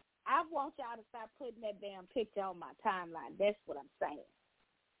 I want y'all to stop putting that damn picture on my timeline. That's what I'm saying.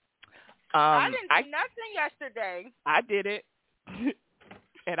 I didn't do nothing yesterday. I did it.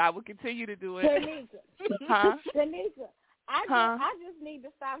 And I will continue to do it. Tanika, I just need to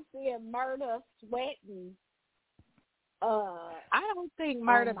stop seeing Murder sweating. I don't think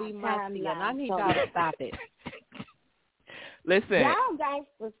Murder be musty, and I need y'all to stop it. Listen. Y'all guys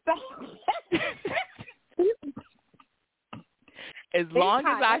to stop. As long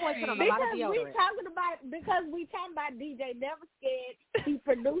as I see, because we talking about DJ Never Scared, he's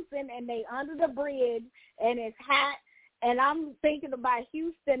producing and they under the bridge and it's hot, and I'm thinking about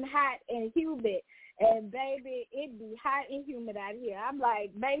Houston hot and humid, and baby, it be hot and humid out here. I'm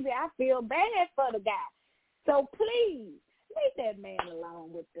like, baby, I feel bad for the guy. So please leave that man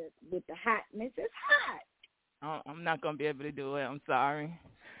alone with the hotness. It's hot. I'm not gonna be able to do it. I'm sorry.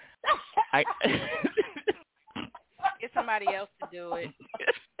 Get somebody else to do it.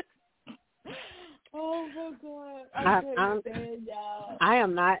 Oh my God! I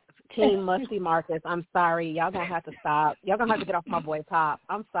am not Team Musty Marcus. I'm sorry. Y'all gonna have to stop. Y'all gonna have to get off my boy Pop.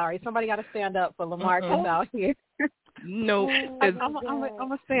 I'm sorry. Somebody got to stand up for LaMarcus out here. No, I'm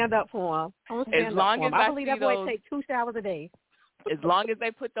gonna stand up for him. As long as I believe that boy those, take 2 showers a day. As long as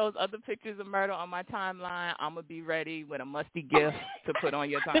they put those other pictures of Murder on my timeline, I'm gonna be ready with a musty gift to put on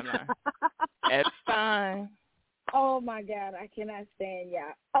your timeline. That's fine. Oh my God, I cannot stand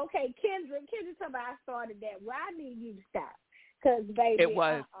y'all. Okay, Kendra, tell me I started that. Well, I need you to stop, cause baby, it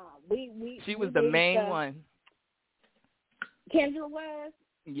was. She was the main one. Kendra was.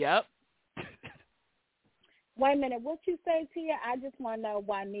 Yep. Wait a minute, what you say, Tia? I just want to know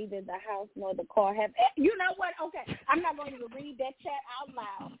why neither the house nor the car have. You know what? Okay, I'm not going to read that chat out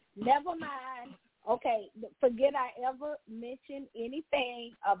loud. Never mind. Okay, forget I ever mentioned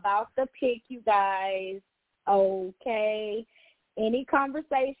anything about the pic, you guys. Okay, any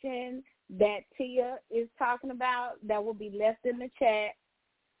conversation that Tia is talking about, that will be left in the chat,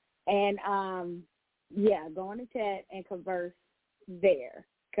 and go in the chat and converse there,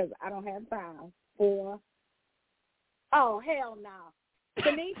 because I don't have time for. Oh hell no,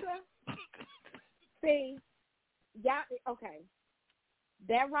 Tanisha. See, y'all. Okay,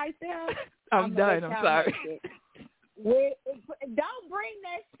 that right there. I'm done. I'm sorry. Don't bring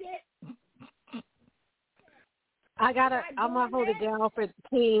that shit. I'm gonna hold it down for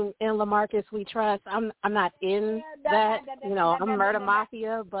Team and LaMarcus We Trust. I'm not in that. I'm Murder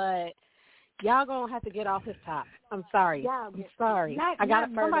Mafia, but y'all gonna have to get off his top. I'm sorry. I'm sorry.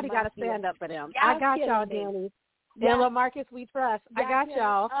 Somebody got to stand up for them. I got y'all, Danny. And LaMarcus We Trust. I got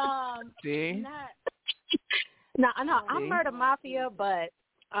y'all. See? No, I'm Murder Mafia, but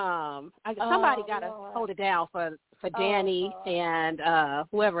somebody got to hold it down for Danny and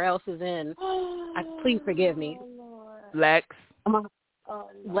whoever else is in. Please forgive me. Lex.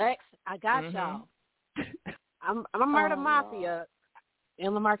 Lex, I got y'all. I'm a Murder Mafia.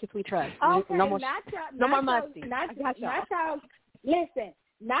 And LaMarcus We Trust. Okay, no more musty. Listen,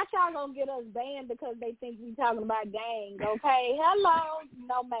 not y'all gonna get us banned because they think we talking about gangs, okay? Hello,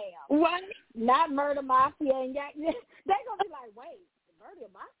 no ma'am. What? Not Murder Mafia, and they gonna be like, wait, Murder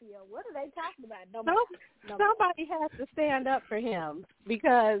Mafia? What are they talking about? Somebody has to stand up for him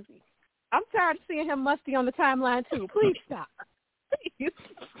because I'm tired of seeing him musty on the timeline too. Please stop. Please.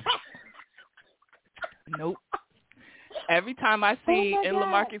 Nope. Every time I see in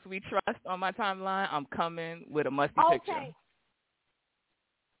LaMarcus We Trust on my timeline, I'm coming with a musty picture.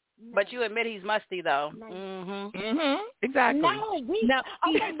 But you admit he's musty, though. Exactly. He's sweaty. We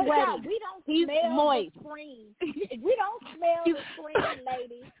don't he's smell moist. The screen. We don't smell the screen,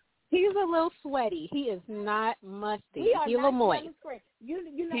 lady. He's a little sweaty. He is not musty. He's a little moist.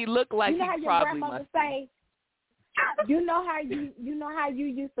 He looked like he's probably musty. Say, you know how you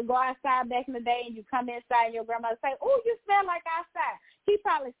used to go outside back in the day and you come inside and your grandmother say, "Oh, you smell like outside." He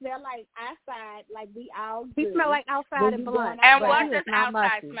probably smelled like outside, like we all do. He smelled like outside and blunt. And what does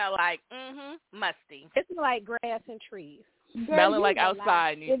outside smell like? Musty. It smells like grass and trees. Smelling like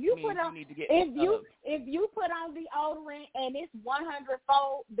outside if you means you need to get if you put on deodorant and it's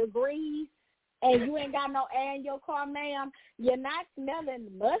 104 degrees and you ain't got no air in your car, ma'am, you're not smelling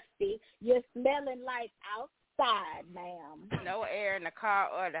musty. You're smelling like outside, ma'am. No air in the car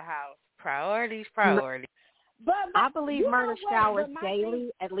or the house. Priorities. But I believe Murder showers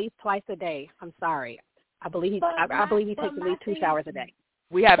daily, at least twice a day. I'm sorry. I believe he takes at least 2 showers a day.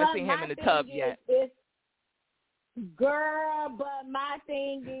 We haven't seen him in the tub yet. Girl, but my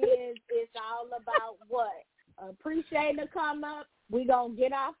thing is, it's all about what? Appreciating the come up. We gonna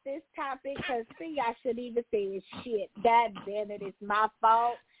get off this topic because I should even say shit. God damn it, it's my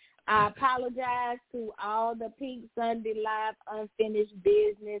fault. I apologize to all the Pink Sunday Live Unfinished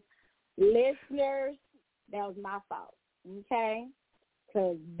Business listeners. That was my fault, okay?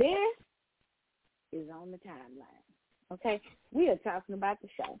 Because this is on the timeline, Okay, we are talking about the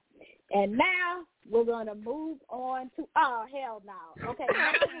show. And now we're going to move on to, oh, hell no. Okay,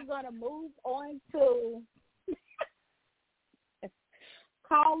 now we're going to move on to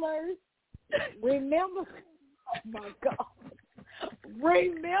callers. Remember, oh my God.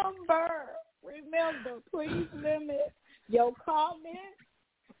 Remember, please limit your comments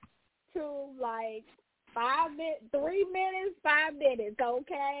to like 5 minutes, 3 minutes, 5 minutes,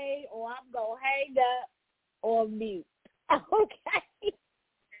 okay? Or I'm going to hang up or mute, okay?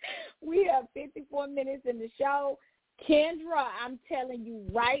 We have 54 minutes in the show. Kendra, I'm telling you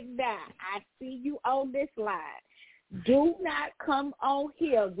right now, I see you on this line. Do not come on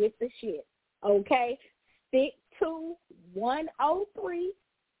here with the shit, okay? Stick to 103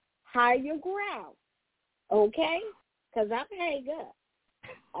 higher ground, okay? Because I'm hang up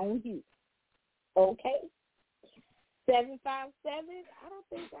on you, okay? 757, I don't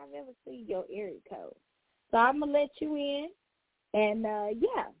think I've ever seen your area code. So I'm going to let you in. And,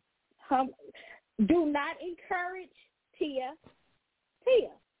 do not encourage Tia.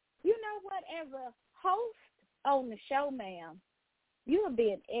 Tia, you know what? As a host on the show, ma'am, you are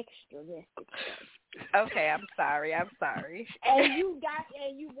being extra risky. Okay, I'm sorry. And you got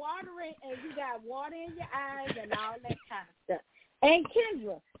water in your eyes and all that kind of stuff. And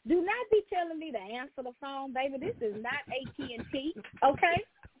Kendra, do not be telling me to answer the phone, baby. This is not AT&T, okay?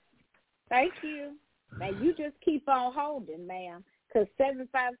 Thank you. Now you just keep on holding, ma'am, because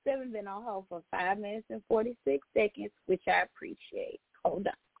 757 been on hold for 5 minutes and 46 seconds, which I appreciate. Hold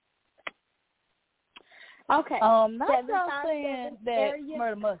on. Okay. That's not saying that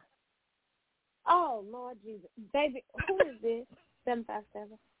murder must. Oh, Lord Jesus. Baby, who is this?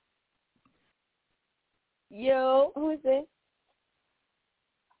 757. Yo. Who is this?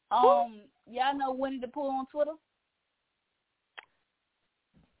 Y'all know Winnie the Pooh on Twitter?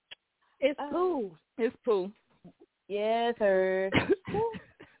 It's Pooh. It's Pooh. Yes, her.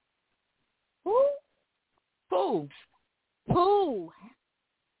 Who? Pooh. Pooh.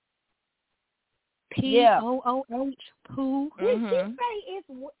 Yeah. Pooh. Pooh.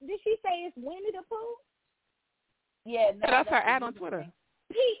 Did she say it's Winnie the Pooh? Yeah, no, That's her ad on Twitter.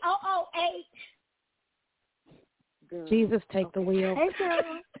 P-O-O-H. Girl. Jesus, take the wheel. Hey,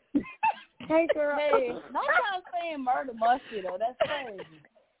 girl. Hey, girl. Hey, not y'all saying murder musty, though. That's crazy.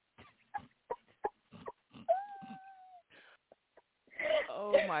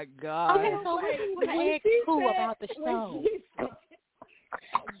 Oh, my God. Okay, so what do you want to ask Pooh about the show?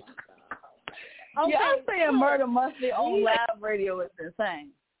 Okay, y'all saying murder musty on live radio is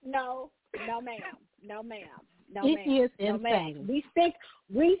insane. No, ma'am. It is insane. We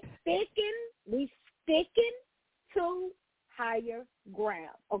sticking to higher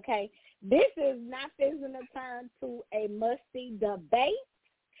ground, okay? This is not going to turn to a musty debate,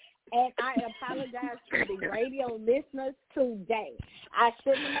 and I apologize to the radio listeners today. I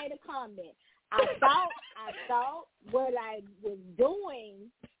shouldn't have made a comment. I thought what I was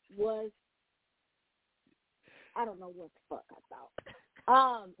doing was, I don't know what the fuck I thought.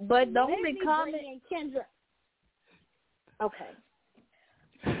 But the only comment, Kendra. Okay.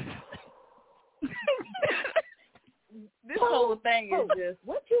 This whole thing is just.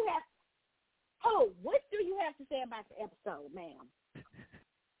 What do you have to say about the episode, ma'am?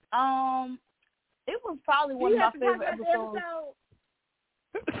 It was probably one of my favorite episodes.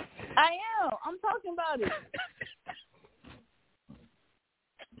 I am. I'm talking about it.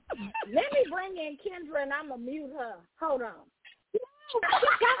 Let me bring in Kendra and I'm going to mute her. Hold on.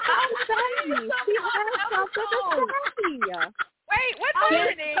 Wait, what's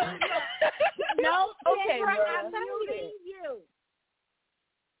happening? No, okay, Kendra, bro. I'm muting you.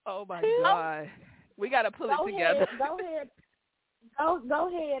 Oh, my God. We got to pull it together. Go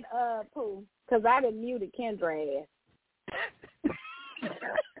ahead, Pooh, because I done muted Kendra ass.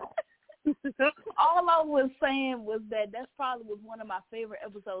 All I was saying was that's probably was one of my favorite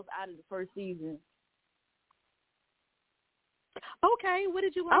episodes out of the first season. Okay, what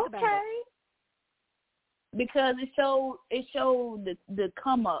did you like about it? Because it showed the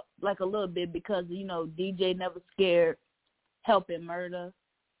come up like a little bit because DJ Never Scared helping Murder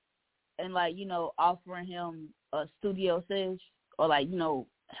and offering him a studio session or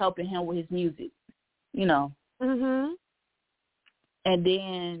helping him with his music, Mhm. And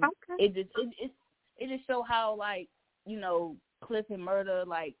then it just show how Cliff and Murder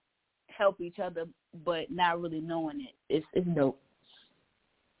help each other but not really knowing it. It's dope.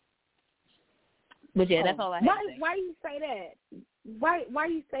 But yeah, that's all I have to say. Why you say that? Why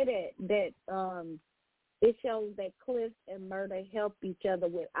you say that it shows that Cliff and Murder help each other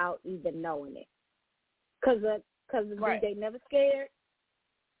without even knowing it? Because right. DJ Never Scared.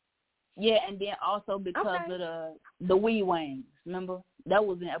 Yeah, and then also because of the wee wings. Remember? That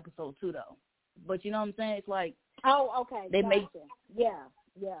was in episode 2, though. But you know what I'm saying? It's like... Oh, okay. They gotcha. make...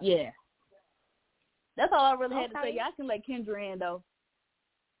 Yeah. That's all I really had to say. Y'all can let Kendra in, though.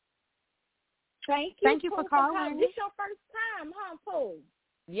 Thank you for calling. This your first time, huh, Pooh?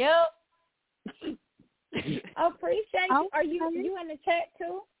 Yep. Appreciate you. Are you in the chat,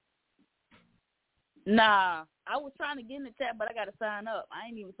 too? Nah. I was trying to get in the chat, but I got to sign up. I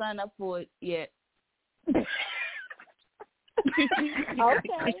ain't even signed up for it yet. Okay.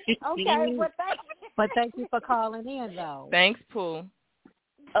 But thank you for calling in, though. Thanks, Pooh.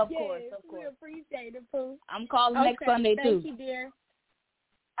 Of course. We appreciate it, Pooh. I'm calling next Sunday, too. Thank you, dear.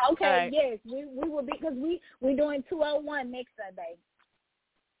 Okay, right. yes, we will be, because we're doing 201 next Sunday.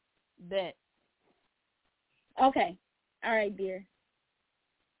 Bet. Okay. All right, dear.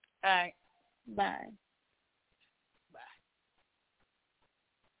 All right. Bye.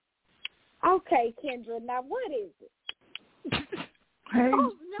 Okay, Kendra, now what is it? Hey,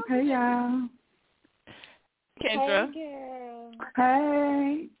 y'all. Kendra. Hey, girl.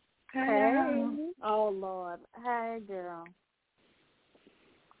 Hey. Hey. Oh, Lord. Hey, girl.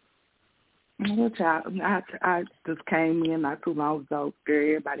 What y'all? I just came in not too long ago. Girl,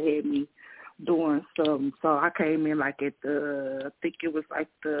 everybody had me doing something. So I came in like at I think it was like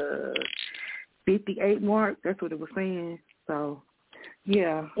the 58 mark. That's what it was saying. So,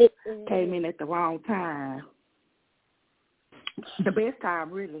 yeah, came in at the wrong time. The best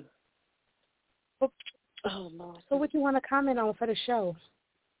time, really. Oh, Lord. So what you want to comment on for the show?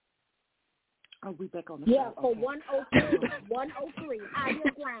 Oh, we back on the show. Okay. For 103,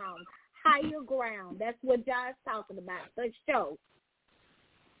 higher ground. That's what John's talking about, the show.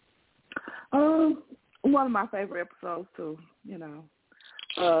 One of my favorite episodes, too, you know.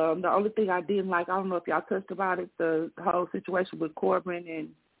 The only thing I didn't like, I don't know if y'all touched about it, the whole situation with Corbin, and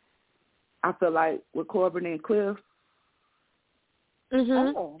I feel like with Corbin and Cliff.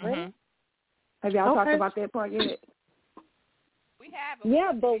 Mm-hmm. Oh, really? Mm-hmm. Have y'all talked about that part yet? We have.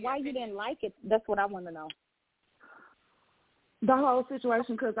 Yeah, but why you didn't like it? That's what I want to know. The whole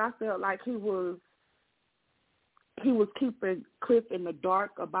situation, because I felt like he was keeping Cliff in the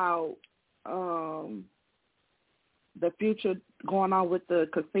dark about the future going on with the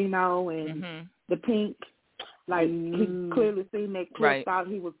casino and the pink. Like, he clearly seen that Cliff thought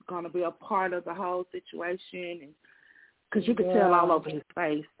he was going to be a part of the whole situation, and because you could tell all over his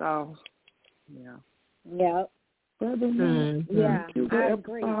face. So, yeah. Yep. Yeah, I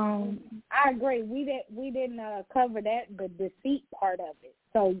agree. I agree. We didn't cover that, the deceit part of it.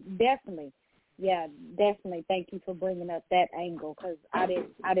 So definitely, thank you for bringing up that angle, because I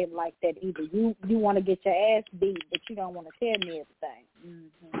didn't like that either. You want to get your ass beat, but you don't want to tell me everything.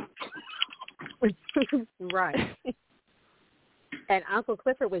 Right. And Uncle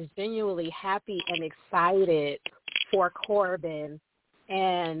Clifford was genuinely happy and excited for Corbin,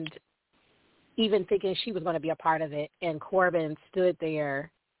 and even thinking she was going to be a part of it, and Corbin stood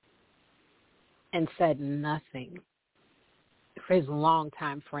there and said nothing for his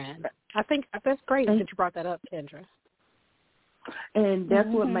longtime friend. I think that's great that you brought that up, Kendra. And that's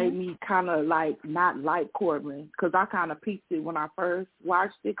what made me kind of like not like Corbin, because I kind of peeped it when I first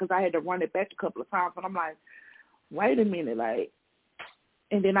watched it, because I had to run it back a couple of times, and I'm like, wait a minute, like,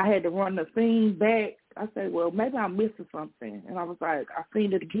 and then I had to run the scene back. I said, well, maybe I'm missing something, and I was like, I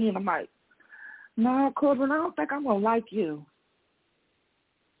seen it again. I'm like, no, Corbin, I don't think I'm going to like you.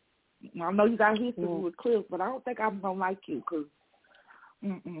 I know you got history with Cliff, but I don't think I'm going to like you, because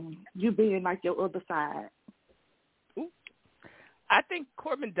you being like your other side. I think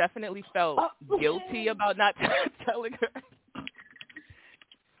Corbin definitely felt guilty about not telling her.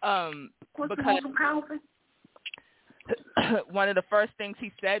 Because one of the first things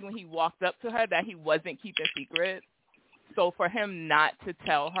he said when he walked up to her, that he wasn't keeping secrets. So for him not to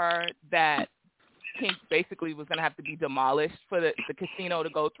tell her that Pink basically was going to have to be demolished for the casino to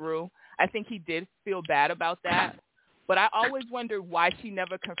go through, I think he did feel bad about that. But I always wondered why she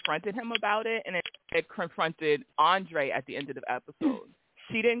never confronted him about it, and it confronted Andre at the end of the episode.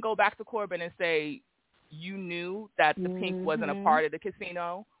 She didn't go back to Corbin and say, you knew that the Pink wasn't a part of the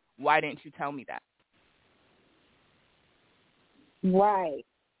casino. Why didn't you tell me that? Right.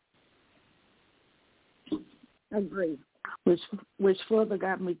 Agreed. Which further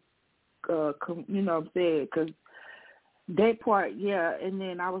got me, upset, because that part, and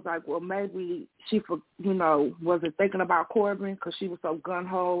then I was like, well, maybe she, wasn't thinking about Corbin, because she was so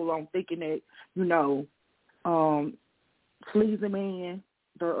gun-ho on thinking that, Sleazy Man,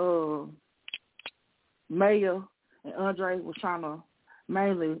 the mayor, and Andre was trying to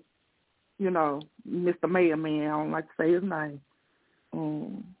mainly, Mr. Mayor Man, I don't like to say his name,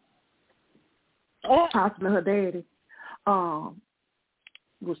 possibly her daddy,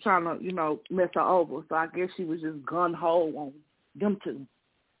 was trying to, mess her over. So I guess she was just gun-ho on them two.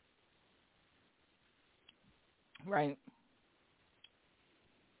 Right.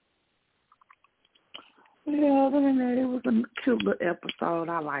 Yeah, other than that, it was a cute little episode.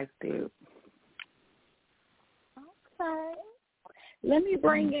 I liked it. Okay. Let me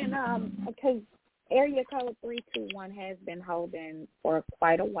bring in, because area code 321 has been holding for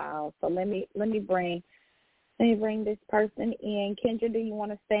quite a while. So let me bring this person in. Kendra, do you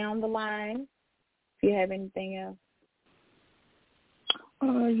want to stay on the line? If you have anything else.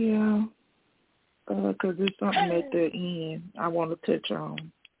 Yeah. Because there's something at the end I want to touch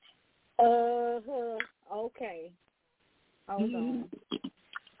on. Okay. Hold on.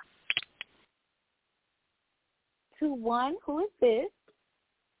 2-1, who is this?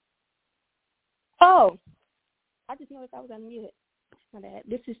 Oh, I just noticed I was unmuted. My bad.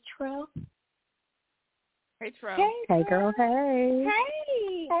 This is Trell. Hey, Trell. Hey, girl. Hey.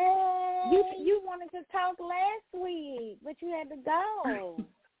 Hey. Hey. You wanted to talk last week, but you had to go.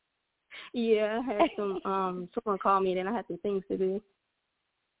 Yeah, I had someone called me, and then I had some things to do.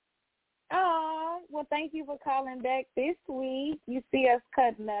 Oh, well, thank you for calling back this week. You see us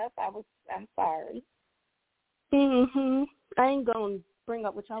cutting up. I'm sorry. I ain't gonna bring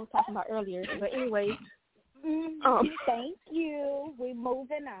up what y'all was talking about earlier, but anyway. Thank you. We're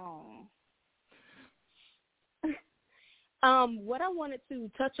moving on. What I wanted to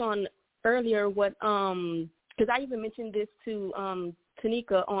touch on earlier, because I even mentioned this to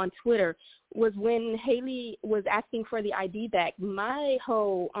Tanika on Twitter, was when Haley was asking for the ID back. My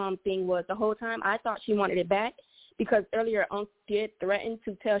whole thing was the whole time I thought she wanted it back because earlier Unc did threaten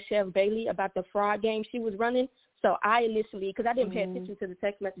to tell Chef Bailey about the fraud game she was running. So I initially, because I didn't pay attention to the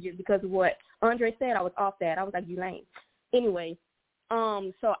text messages because of what Andre said, I was off that. I was like, you lame. Anyway,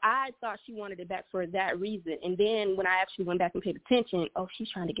 so I thought she wanted it back for that reason. And then when I actually went back and paid attention, she's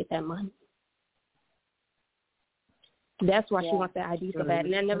trying to get that money. That's why she wants that ID so bad.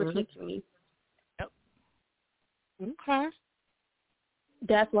 And that never clicked for me. Yep. Okay.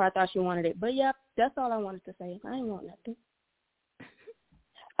 That's why I thought she wanted it. But, yep, that's all I wanted to say. I ain't want nothing.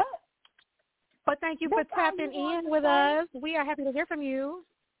 Well, thank you for tapping in with us. We are happy to hear from you.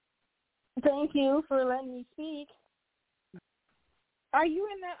 Thank you for letting me speak. Are you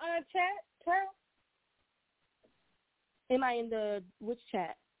in the chat, Carol? Am I in the which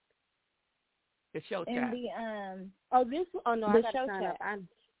chat? The show in chat. The this. Oh no, the I got to show sign chat. up.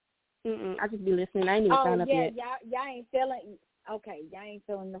 I just be listening. I ain't even sign up yet. Y'all ain't feeling. Okay, y'all ain't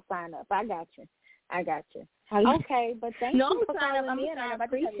feeling the sign up. I got you. Okay, but thank you for calling in. I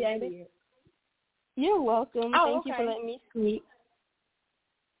appreciate it. You're welcome. Thank you for letting me speak.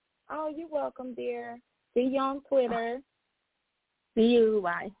 Oh, you're welcome, dear. See you on Twitter. See you.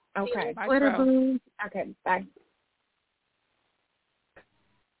 Bye. Okay. Bye, Twitter, bro. boo. Okay, bye.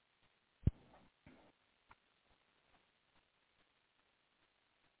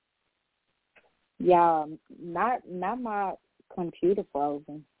 Yeah, not my computer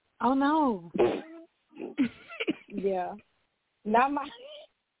frozen. Oh no. Yeah. Not my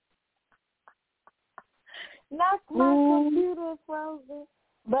computer frozen.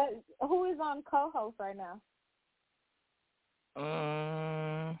 But who is on co-host right now?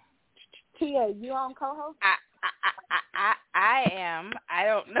 Tia, you on co-host? I am. I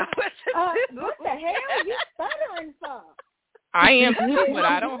don't know what to do. What the hell? You stuttering from? I am too, but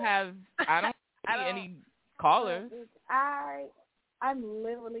I don't see any callers. I'm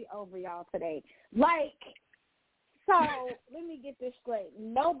literally over y'all today. Like, so let me get this straight.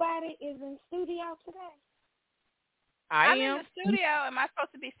 Nobody is in studio today? I'm in the studio. Am I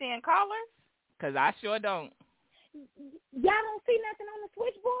supposed to be seeing callers? Because I sure don't. Y'all don't see nothing on the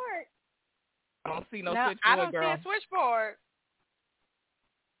switchboard? I don't see no switchboard, I don't girl. see a switchboard.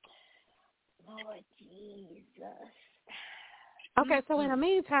 Lord Jesus. Okay, so in the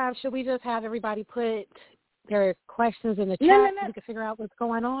meantime, should we just have everybody put their questions in the chat so we can figure out what's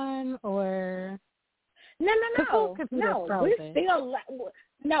going on, or? No. We're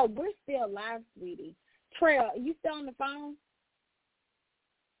We're still live, sweetie. Trail, you still on the phone?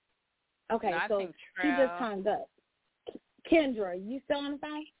 Okay, no, so she just hung up. Kendra, you still on the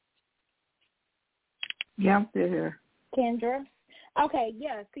phone? Yeah, I'm still here. Kendra? Okay,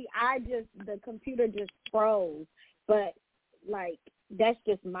 yeah. See, the computer just froze, but like that's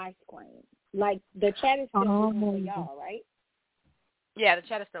just my screen. Like the chat is still open for y'all, right? Yeah, the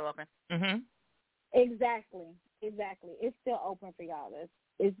chat is still open. Mhm. Exactly. It's still open for y'all.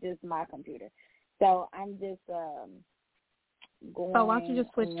 It's just my computer. So I'm just going. So why don't you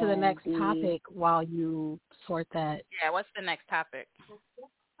just switch to the next topic while you sort that? Yeah, what's the next topic?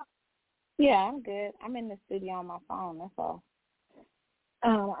 Yeah, I'm good. I'm in the studio on my phone. That's all.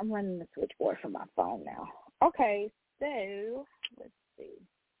 I'm running the switchboard from my phone now. Okay, so let's see.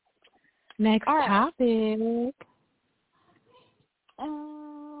 Next all right. topic.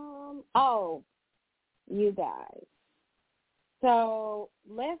 Oh, you guys. So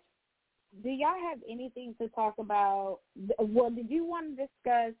do y'all have anything to talk about? Well, did you want to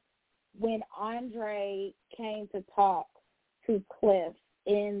discuss when Andre came to talk to Cliff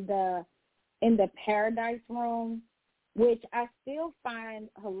in the Paradise Room, which I still find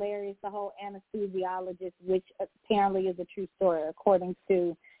hilarious, the whole anesthesiologist, which apparently is a true story, according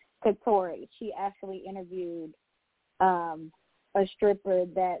to Katori. She actually interviewed a stripper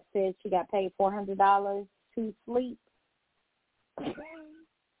that said she got paid $400 to sleep.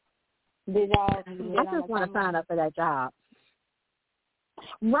 Did y'all? I just want to sign up for that job.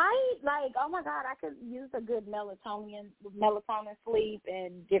 Right? Like, oh my God, I could use a good melatonin sleep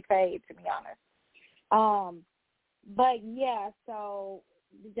and get paid, to be honest. But yeah, so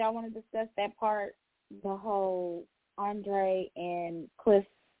did y'all want to discuss that part, the whole Andre and Cliff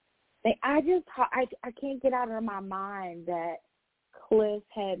thing? I can't get out of my mind that Cliff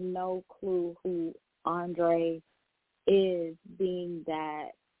had no clue who Andre is, being that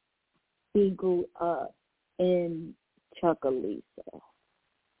he grew up in Chucalissa.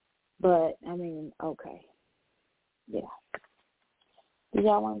 But, I mean, okay. Yeah. Do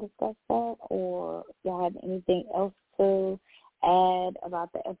y'all want to discuss that, or y'all have anything else to add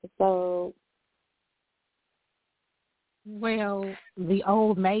about the episode? Well, the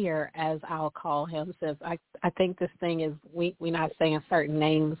old mayor, as I'll call him, says, I think this thing is, we're not saying certain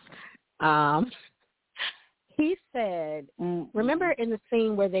names. He said, remember in the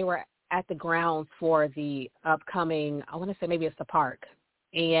scene where they were at the grounds for the upcoming, I want to say maybe it's the park,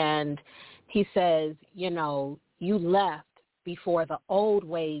 and he says, you left before the old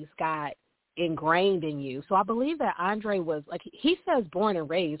ways got ingrained in you. So I believe that Andre was, like, he says born and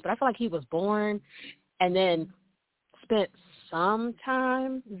raised, but I feel like he was born and then spent some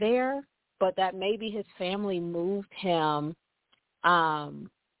time there, but that maybe his family moved him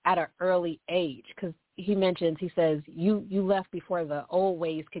at an early age, because he says, you left before the old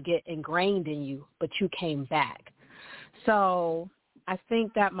ways could get ingrained in you, but you came back. So I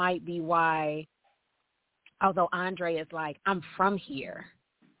think that might be why, although Andre is like, I'm from here,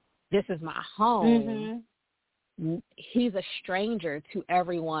 this is my home, he's a stranger to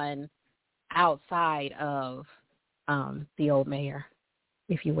everyone outside of the old mayor,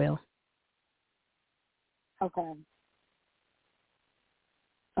 if you will. Okay.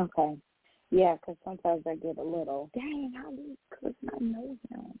 Yeah, because sometimes I get a little, dang, how do Cliff not know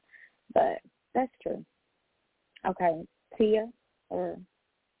him? But that's true. Okay. Tia or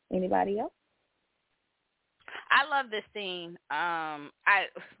anybody else? I love this scene.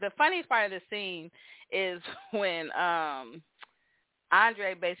 The funniest part of the scene is when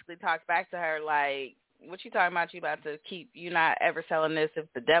Andre basically talks back to her like, what you talking about? You about to keep, you not ever selling this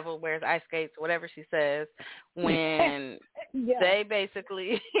if the devil wears ice skates, whatever she says, when they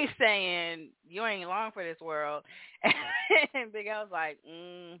basically saying, you ain't long for this world. And Big L's like,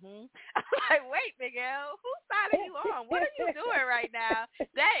 I'm like, wait, Big L, whose side are you on? What are you doing right now?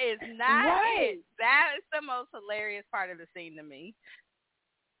 That is not it. That is the most hilarious part of the scene to me.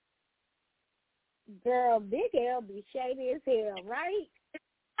 Girl, Big L be shady as hell, right?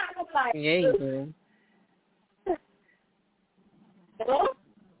 I'm like, yeah, you do. Hello?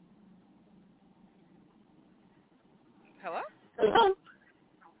 Hello? Hello?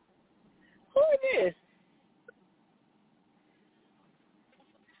 Who is this?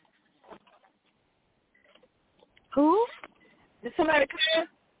 Who? Did somebody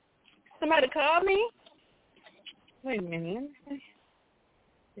call me? Wait a minute. Let me see.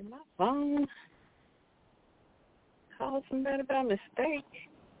 Did my phone call somebody by mistake?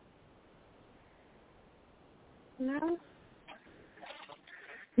 No?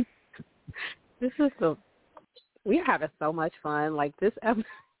 We're having so much fun. Like this episode,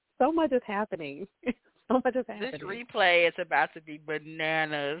 so much is happening. This replay is about to be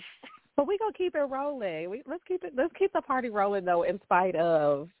bananas. But we're gonna keep it rolling. Let's keep the party rolling though, in spite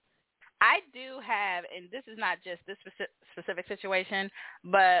of. I do have, and this is not just this specific situation,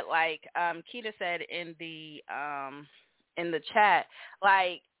 but like Keita said in the chat,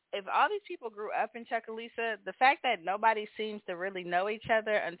 like, if all these people grew up in Chucalissa, the fact that nobody seems to really know each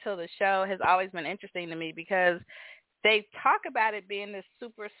other until the show has always been interesting to me, because they talk about it being this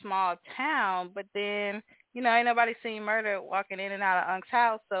super small town, but then, ain't nobody seen murder walking in and out of Unc's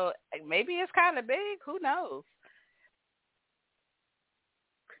house, so maybe it's kind of big. Who knows?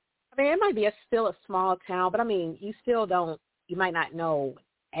 I mean, it might be still a small town, but I mean, you might not know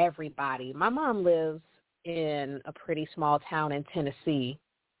everybody. My mom lives in a pretty small town in Tennessee,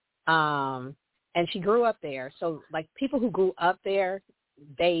 and she grew up there. So, like, people who grew up there,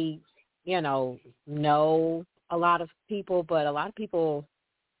 they, know a lot of people, but a lot of people,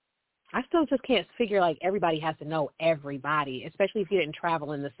 I still just can't figure, like, everybody has to know everybody, especially if you didn't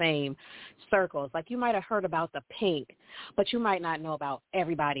travel in the same circles. Like, you might have heard about the Pink, but you might not know about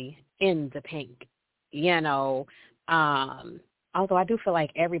everybody in the Pink, Although I do feel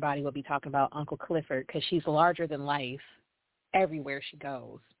like everybody would be talking about Uncle Clifford because she's larger than life everywhere she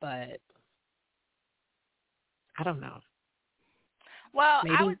goes, but I don't know. Well,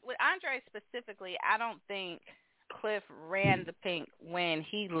 Maybe. with Andre specifically, I don't think Cliff ran the Pink when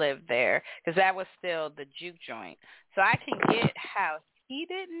he lived there because that was still the juke joint. So I can get how he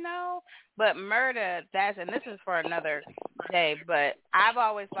didn't know, but Murda, and this is for another day, but I've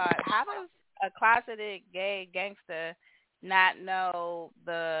always thought, how does a closeted gay gangster not know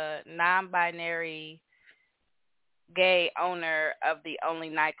the non-binary gay owner of the only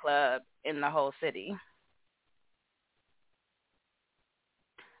nightclub in the whole city?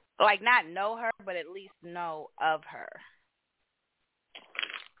 Like, not know her, but at least know of her.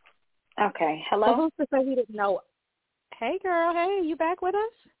 Okay. Hello? So who's to say he didn't know? Hey, girl. Hey, you back with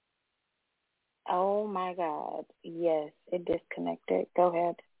us? Oh, my God. Yes, it disconnected. Go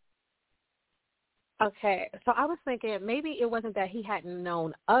ahead. Okay, so I was thinking maybe it wasn't that he hadn't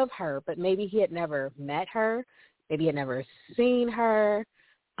known of her, but maybe he had never met her. Maybe he had never seen her.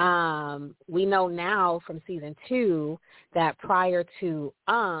 We know now from season 2 that prior to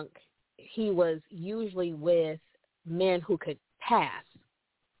Unc, he was usually with men who could pass.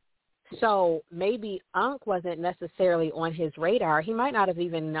 So maybe Unc wasn't necessarily on his radar. He might not have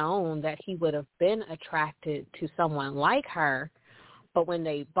even known that he would have been attracted to someone like her. But when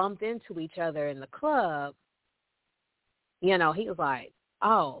they bumped into each other in the club, he was like,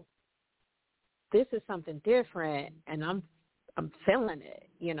 "Oh, this is something different, and I'm feeling it."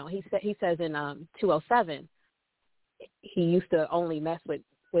 He says in 207, he used to only mess with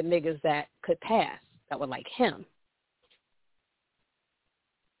niggas that could pass, that were like him.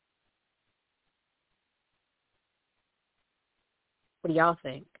 What do y'all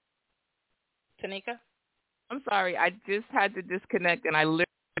think? Tanika? I'm sorry, I just had to disconnect, and I literally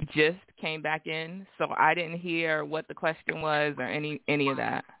just came back in, so I didn't hear what the question was or any of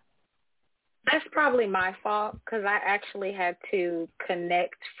that. That's probably my fault because I actually had to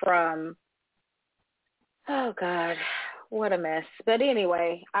connect from, oh, God, what a mess. But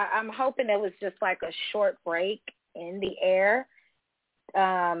anyway, I'm hoping it was just like a short break in the air.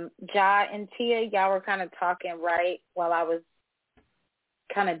 Ja and Tia, y'all were kind of talking right while I was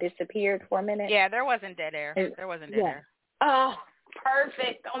kind of disappeared for a minute. Yeah, there wasn't dead air. Air. Oh,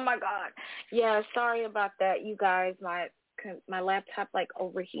 perfect. Oh, my God. Yeah, sorry about that, you guys. My laptop like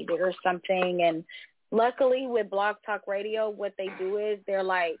overheated or something, and luckily with Blog Talk Radio, what they do is they're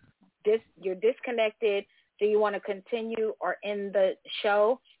like, you're disconnected. Do you want to continue or end the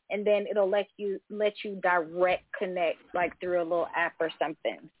show? And then it'll let you direct connect like through a little app or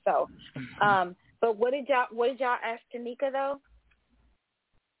something. So, but what did y'all ask Tanika though?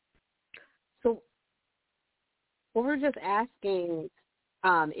 So, well, we're just asking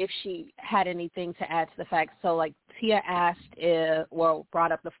if she had anything to add to the fact. So, like, Tia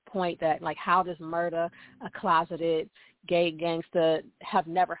brought up the point that, like, how does Murda, a closeted gay gangster, have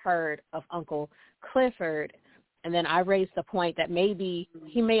never heard of Uncle Clifford? And then I raised the point that maybe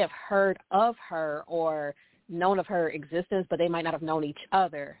he may have heard of her or known of her existence, but they might not have known each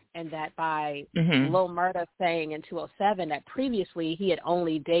other. And that by Lil Murda saying in 207 that previously he had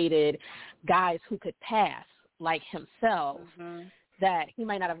only dated guys who could pass, like himself, that he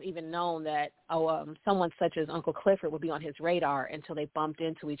might not have even known that someone such as Uncle Clifford would be on his radar until they bumped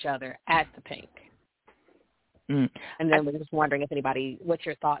into each other at the Pink. And then we're just wondering what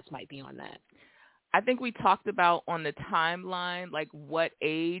your thoughts might be on that. I think we talked about on the timeline, like, what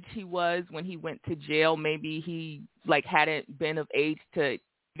age he was when he went to jail. Maybe he, like, hadn't been of age to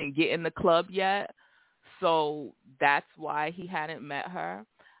even get in the club yet. So that's why he hadn't met her.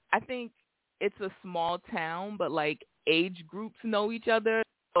 I think it's a small town, but, like, age groups know each other.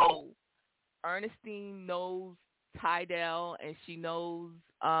 So Ernestine knows Tydell, and she knows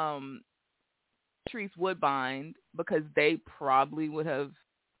Patrice Woodbine because they probably would have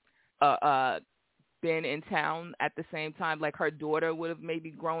been in town at the same time. Like, her daughter would have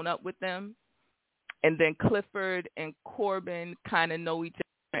maybe grown up with them. And then Clifford and Corbin kind of know each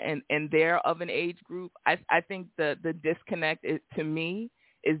other, and they're of an age group. I think the disconnect is, to me,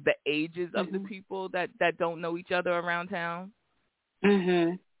 is the ages of the people that don't know each other around town.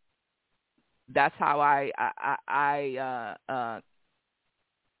 That's how I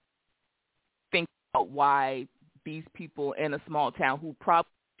why these people in a small town who probably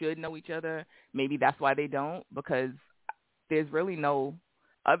should know each other, maybe that's why they don't, because there's really no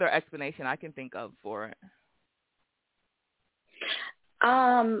other explanation I can think of for it.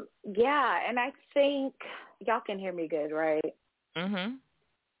 Yeah, and I think y'all can hear me good, right? Mhm.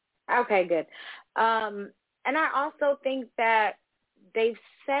 Okay, good. And I also think that they've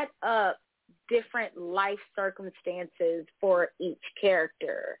set up different life circumstances for each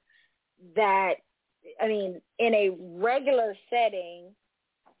character that, I mean, in a regular setting,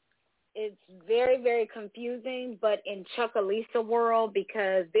 it's very, very confusing, but in Chuckalisa world,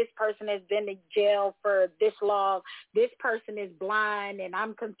 because this person has been in jail for this long, this person is blind, and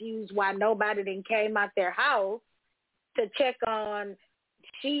I'm confused why nobody then came out their house to check on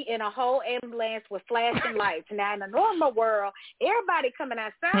she in a whole ambulance with flashing lights. Now, in a normal world, everybody coming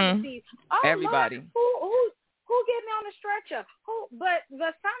outside to see, oh, everybody. Lord, who getting on the stretcher? But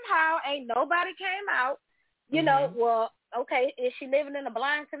somehow ain't nobody came out. You know, well, okay, is she living in a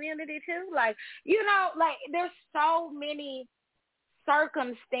blind community too? Like, you know, like there's so many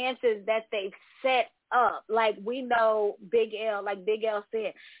circumstances that they've set up. Like we know Big L, like Big L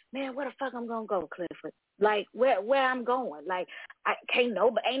said, man, where the fuck I'm gonna go, Clifford? Like where I'm going? Like ain't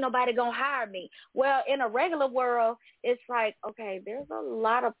nobody gonna hire me. Well, in a regular world, it's like, okay, there's a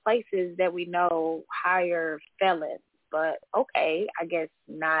lot of places that we know hire felons, but okay, I guess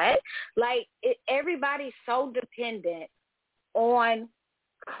not. Like everybody's so dependent on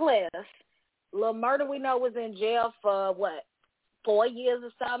Cliff. Lil Murder, we know, was in jail for what, 4 years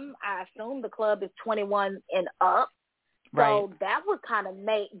or something. I assume the club is 21 and up. Right. So that would kind of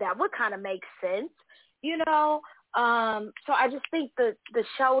make sense, you know. So I just think the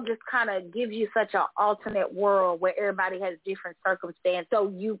show just kind of gives you such an alternate world where everybody has different circumstances, so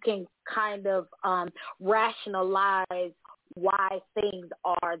you can kind of rationalize why things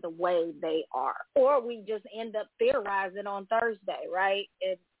are the way they are. Or we just end up theorizing on Thursday, right,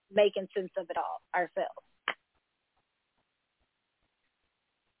 and making sense of it all ourselves.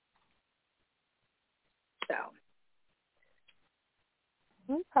 So.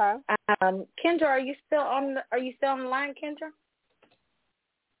 Okay. Kendra, are you still on the line, Kendra?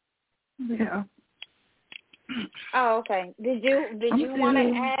 Yeah. Oh, okay. Did you want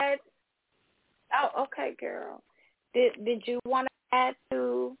to add? Oh, okay, girl. Did you want to add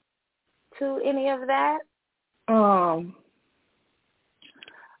to any of that? I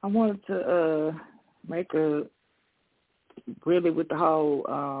wanted to make a really with the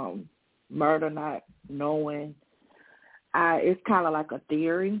whole murder not knowing. It's kind of like a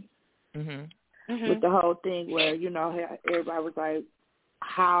theory with the whole thing where, you know, everybody was like,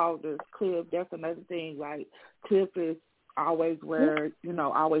 how does Cliff, that's another thing, like Cliff is always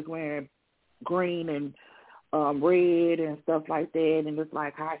always wearing green and red and stuff like that, and it's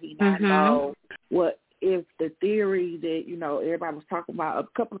like how he not know what is the theory that, you know, everybody was talking about, a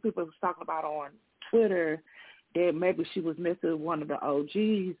couple of people was talking about on Twitter that maybe she was missing one of the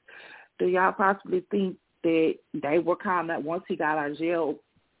OGs. Do y'all possibly think that they were kind of, once he got out of jail,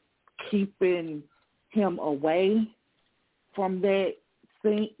 keeping him away from that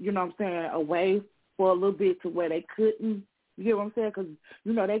scene, you know what I'm saying, away for a little bit to where they couldn't, you get what I'm saying? Because,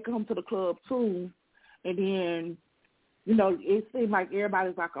 you know, they come to the club too, and then, you know, it seems like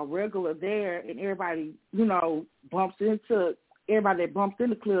everybody's like a regular there, and everybody, you know, everybody that bumps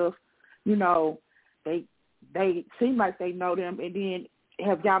into Cliff, you know, they seem like they know them. And then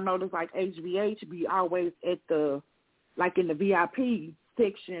have y'all noticed like HBH be always at the, like in the VIP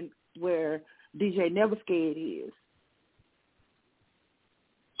section where DJ Never Scared is?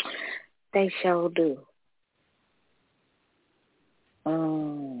 They sure do.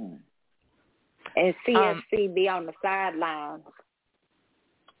 And CFC be on the sidelines.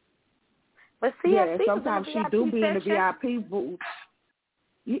 But CFC sometimes she do be in the VIP booth.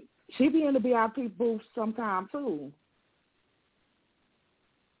 She be in the VIP booth sometime too.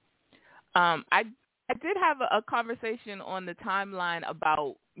 I did have a conversation on the timeline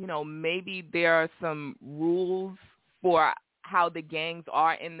about, you know, maybe there are some rules for how the gangs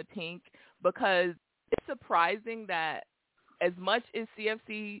are in the pink, because it's surprising that as much as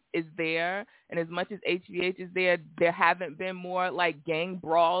CFC is there and as much as HVH is there haven't been more like gang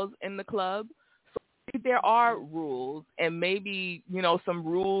brawls in the club. So maybe there are rules, and maybe, you know, some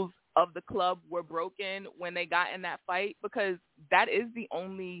rules of the club were broken when they got in that fight, because that is the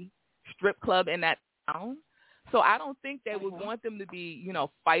only strip club in that town. So I don't think they would want them to be, you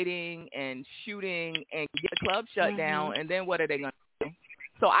know, fighting and shooting and get the club shut down, and then what are they going to do?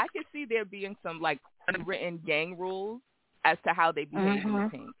 So I could see there being some like unwritten gang rules as to how they behave in the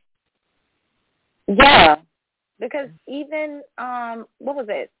pink. Yeah, because even what was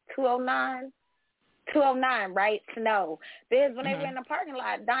it, 209? 209, right? Snow. Because when they were in the parking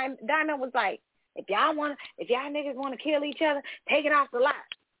lot, Dinah was like, if y'all niggas want to kill each other, take it off the lot.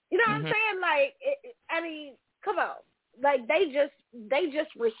 You know what I'm saying? Like, I mean, come on. Like, they just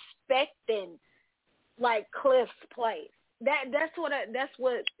respecting, like, Cliff's place. That's what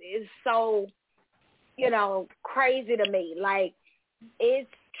is so, crazy to me. Like, it's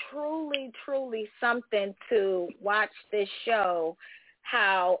truly, truly something to watch this show,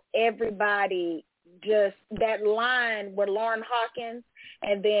 how everybody just, that line with Lauren Hawkins,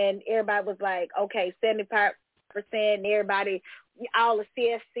 and then everybody was like, okay, 75%, everybody, all the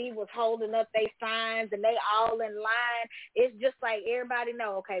CFC was holding up their signs, and they all in line. It's just like everybody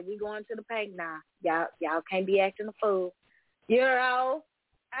know, okay, we going to the paint now. Y'all can't be acting a fool. I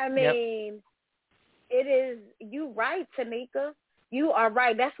mean, it is, you right, Tanika. You are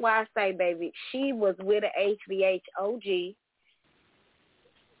right. That's why I say, baby, she was with a HBH OG,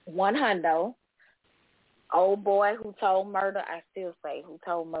 100. Old boy who told Murder, I still say who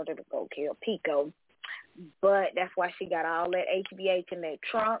told Murder to go kill Pico. But that's why she got all that HBH in that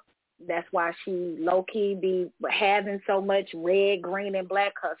trunk. That's why she low-key be having so much red, green, and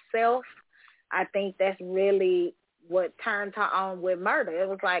black herself. I think that's really what turned her on with Murder. It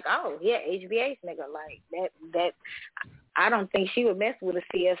was like, oh, yeah, HBH nigga. Like, that. I don't think she would mess with a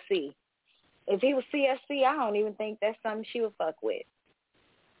CFC. If he was CFC, I don't even think that's something she would fuck with.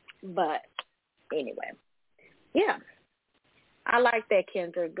 But anyway, yeah. I like that,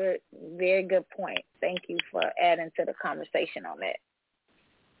 Kendra. Good, very good point. Thank you for adding to the conversation on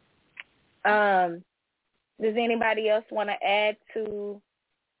that. Does anybody else want to add to?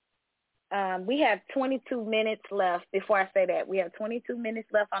 We have 22 minutes left. Before I say that, we have 22 minutes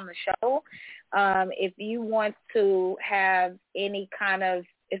left on the show. If you want to have any kind of,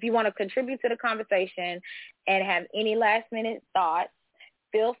 if you want to contribute to the conversation and have any last minute thoughts,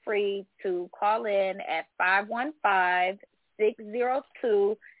 feel free to call in at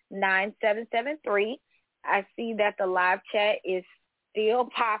 515-602-9773. I see that the live chat is still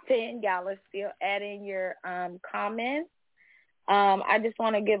popping. Y'all are still adding your comments. I just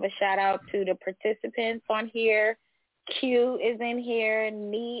want to give a shout out to the participants on here. Q is in here.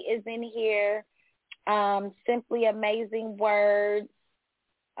 Nee is in here. Simply Amazing Words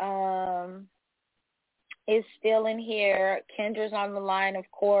is still in here. Kendra's on the line, of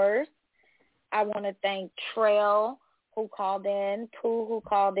course. I want to thank Trail, who called in, Pooh, who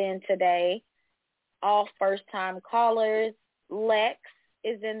called in today, all first-time callers. Lex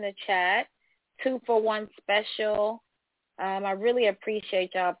is in the chat. 2-for-1 special. I really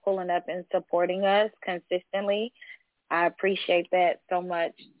appreciate y'all pulling up and supporting us consistently. I appreciate that so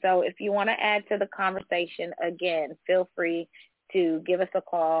much. So if you want to add to the conversation, again, feel free to give us a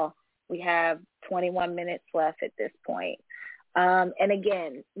call. We have 21 minutes left at this point. And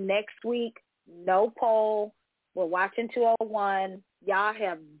again, next week, no poll. We're watching 201. Y'all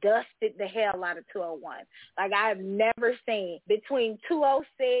have dusted the hell out of 201. Like, I have never seen between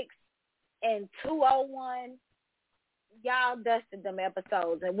 206 and 201. Y'all dusted them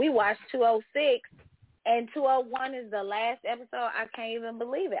episodes, and we watched 206, and 201 is the last episode. I can't even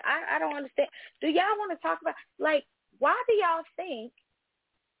believe it. I don't understand. Do y'all want to talk about, like, why do y'all think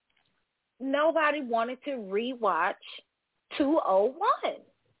nobody wanted to rewatch 201?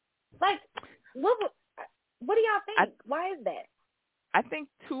 Like, what do y'all think? Why is that? I think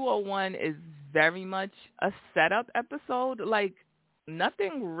 201 is very much a setup episode. Like,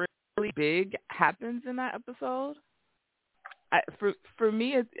 nothing really big happens in that episode. For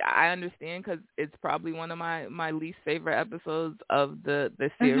me, I understand because it's probably one of my least favorite episodes of the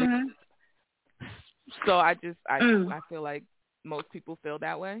series. Mm-hmm. So I feel like most people feel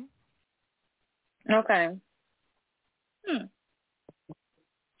that way. Okay.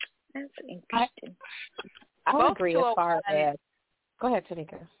 That's interesting. I would agree as far as. Go ahead,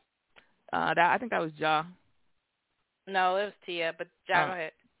 Tanika. I think that was Ja. No, it was Tia, but Ja, go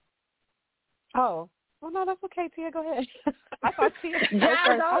ahead. Oh. Well, no, that's okay, Tia. Go ahead. I thought Tia.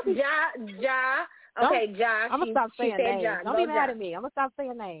 Ja. Okay, Ja. I'm going to stop saying names. Ja. Don't be mad at me. I'm going to stop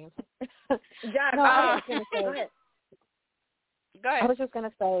saying names. Ja, go ahead. I was just going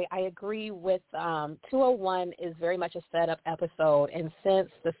to say I agree with 201 is very much a setup episode, and since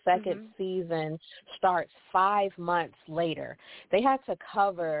the second season starts 5 months later, they had to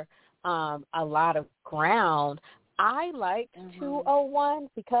cover a lot of ground. I liked 201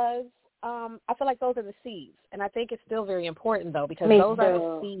 because I feel like those are the seeds, and I think it's still very important, though, because those are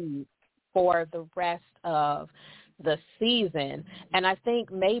the seeds for the rest of the season. And I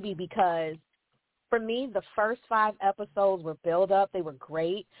think maybe because, for me, the first 5 episodes were build-up. They were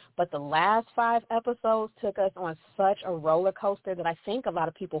great, but the last 5 episodes took us on such a roller coaster that I think a lot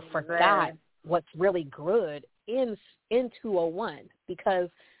of people forgot what's really good in 201, because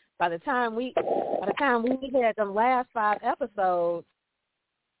by the time we had them last 5 episodes,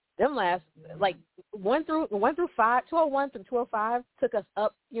 them last like 1 through 5, 201 through 205 took us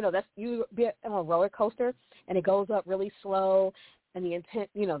up. That's you be on a roller coaster, and it goes up really slow, and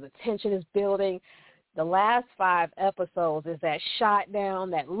the tension is building. The last 5 episodes is that shot down,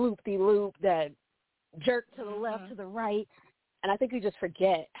 that loop-de-loop, that jerk to the left, to the right, and I think we just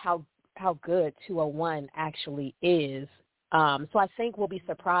forget how good 201 actually is. So I think we'll be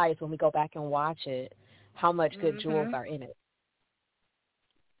surprised when we go back and watch it how much good jewels are in it.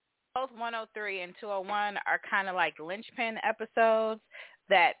 Both 103 and 201 are kind of like linchpin episodes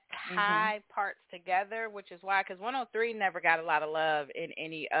that tie parts together, which is why, because 103 never got a lot of love in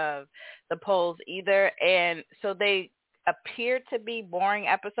any of the polls either. And so they appear to be boring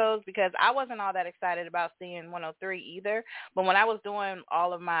episodes, because I wasn't all that excited about seeing 103 either. But when I was doing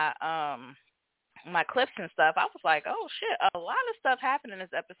all of my my clips and stuff, I was like, oh shit, a lot of stuff happened in this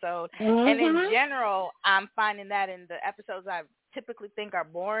episode. And in general, I'm finding that in the episodes I typically think are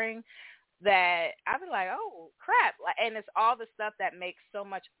boring, that I'd be like, oh crap, and it's all the stuff that makes so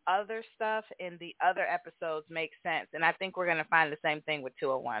much other stuff in the other episodes make sense. And I think we're going to find the same thing with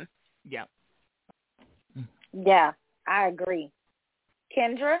 201. Yeah, I agree.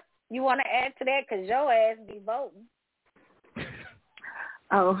 Kendra, you want to add to that, because your ass be voting.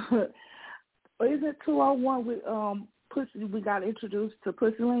 Oh, is it 201 with Pussy? We got introduced to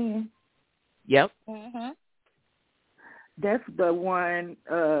Pussyland. Yep. That's the one.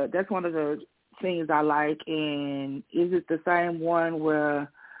 That's one of the things I like. And is it the same one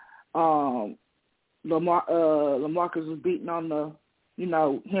where LaMarcus was beating on the,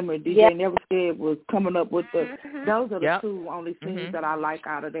 him and DJ Never Said was coming up with the. Those are the 2 only scenes that I like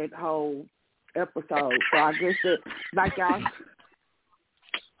out of that whole episode. So I guess that, like y'all.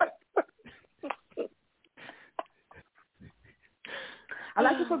 I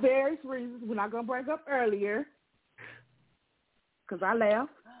like it for various reasons. We're not going to break up earlier, because I laugh.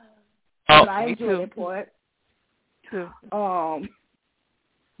 But I enjoy that part.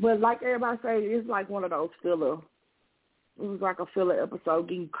 But like everybody say, it's like one of those filler. It was like a filler episode,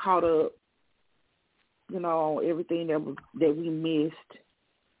 getting caught up, on everything that we missed,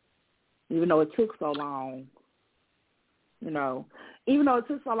 even though it took so long. Even though it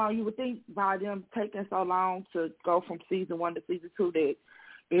took so long, you would think by them taking so long to go from season 1 to season 2 that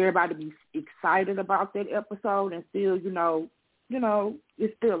everybody be excited about that episode, and still, it's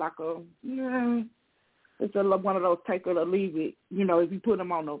still like it's one of those take it or leave it. If you put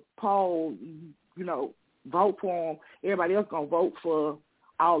them on a poll, vote for them, everybody else gonna vote for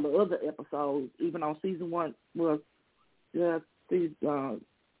all the other episodes, even on season 1. Well, y'all said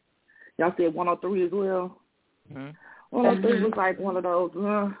 103 as well. 103 was like one of those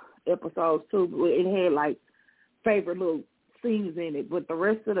episodes too. It had like favorite little scenes in it, but the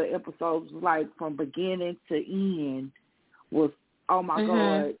rest of the episodes was like from beginning to end was, oh my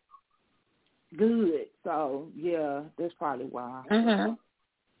God, good. So yeah, that's probably why.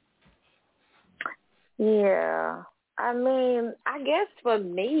 Yeah, I mean, I guess for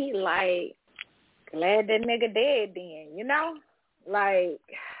me, like, glad that nigga dead then, like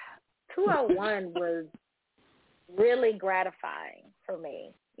 201 was really gratifying for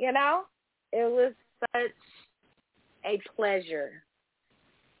me. It was such a pleasure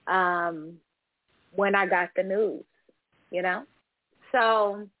when I got the news,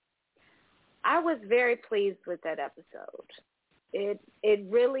 So I was very pleased with that episode. It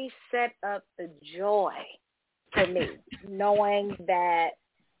really set up the joy for me, knowing that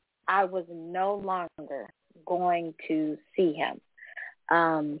I was no longer going to see him.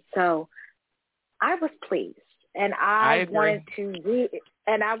 So I was pleased. And I wanted to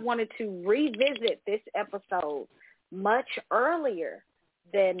revisit this episode much earlier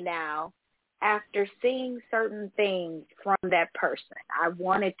than now, after seeing certain things from that person. I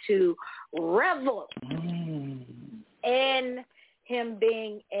wanted to revel in him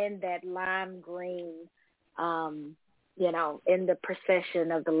being in that lime green, in the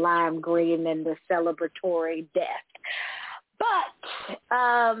procession of the lime green and the celebratory death. But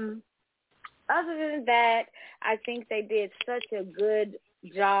other than that, I think they did such a good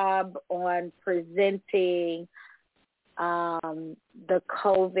job on presenting the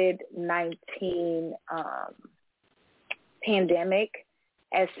COVID-19 pandemic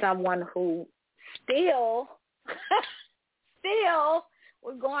as someone who still,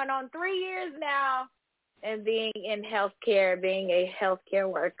 we're going on 3 years now, and being in healthcare, being a healthcare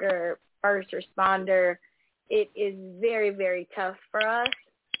worker, first responder. It is very, very tough for us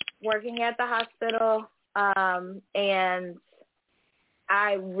working at the hospital. And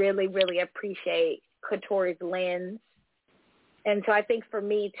I really, really appreciate Katori's lens. And so I think for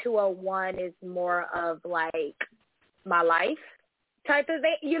me, 201 is more of like my life type of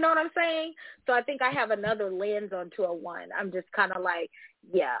thing. You know what I'm saying? So I think I have another lens on 201. I'm just kind of like,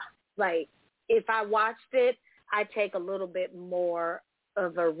 yeah, like if I watched it, I take a little bit more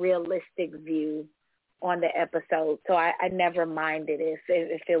of a realistic view on the episode. So I never minded if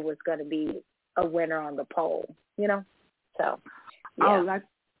it was going to be a winner on the poll, you know? So, yeah. Oh,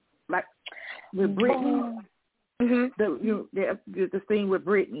 like with Brittany, the scene with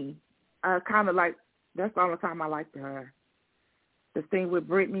Brittany, I kind of like, that's the only time I liked her. The scene with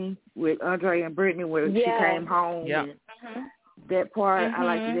Brittany, with Andre and Brittany, where she came home. Yeah. That part, I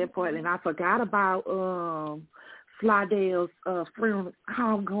liked that part. And I forgot about Slidell's friend,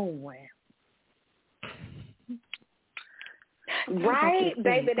 homegoing. Right,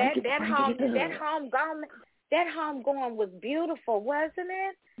 baby. That homegoing was beautiful, wasn't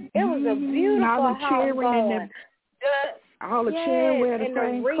it? It was a beautiful homegoing. All the cheering wear the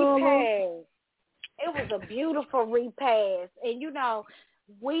same color. It was a beautiful repast, and you know,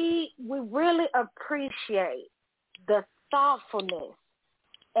 we really appreciate the thoughtfulness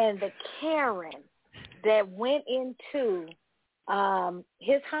and the caring that went into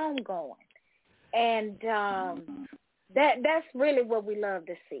his homegoing, and that's really what we love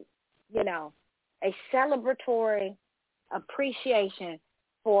to see. You know, a celebratory appreciation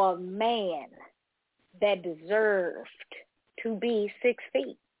for a man that deserved to be 6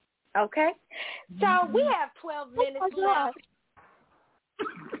 feet. Okay? So we have 12 minutes left.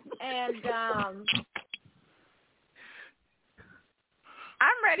 And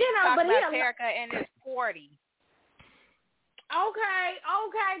I'm ready to talk about Terica and his 40.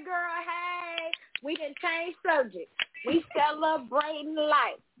 Okay, girl. Hey, we didn't change subject. We celebrating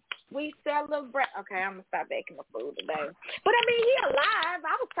life. Okay, I'm going to stop making the food today. But, I mean, he alive.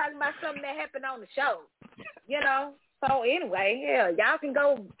 I was talking about something that happened on the show, you know. So, anyway, hell, y'all can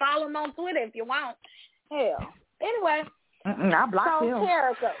go follow him on Twitter if you want. Hell. Anyway. I blocked him.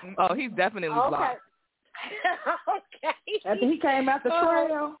 Terica. Oh, he's definitely blocked. Okay. After he came out the trail.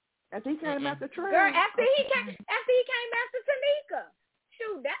 Girl, after he came after Tanika.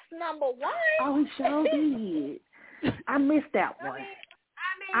 Shoot, that's number one. Oh, he sure did. I missed that one.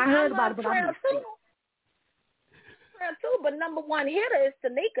 I heard about it, but I missed it. Trail too, but number one hitter is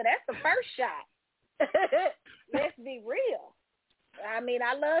Tanika. That's the first shot. Let's be real. I mean,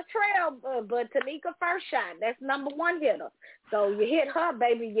 I love Trail, but Tanika first shot. That's number one hitter. So you hit her,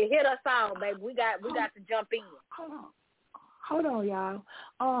 baby. You hit us all, baby. We got to jump in. Hold on, y'all.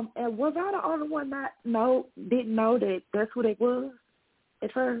 And was I the only one didn't know that that's who they was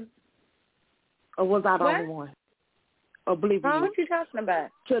at first? Or was I the only one? Or believe what you talking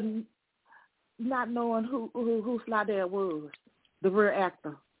about? To not knowing who Slidell was, the real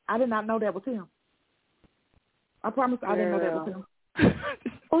actor. I did not know that was him. I promise I didn't know that was him.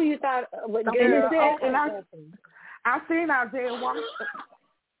 Who you thought? I seen Isaiah Washington.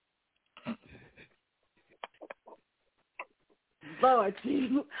 Lord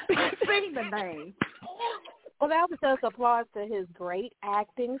Jesus, I seen the name. Well, that was just applause to his great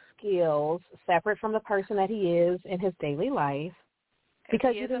acting skills, separate from the person that he is in his daily life,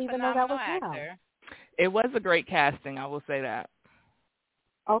 because you didn't even know that was him. It was a great casting, I will say that.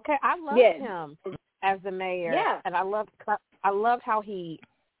 Okay, I loved him as the mayor, and I loved how I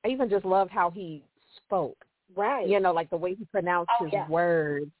even just loved how he spoke. Right. You know, like the way he pronounced his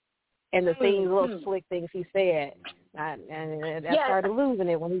words and the things, little slick things he said. And I started losing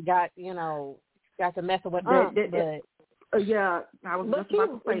it when he got to messing with Unc. Yeah, I was just about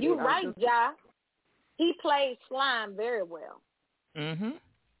to say you're right, Ja. He played Slime very well. Mhm.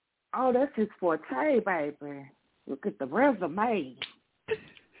 Oh, that's his forte, baby. Look at the resume.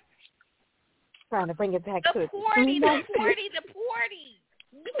 Trying to bring it back to the Porty.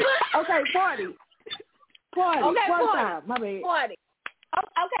 Okay, Porty. Okay, Porty. My bad. Porty.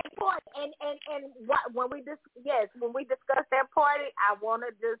 Okay, Porty. And when we discuss that party, I want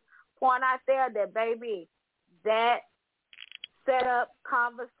to just point out there that, baby, that setup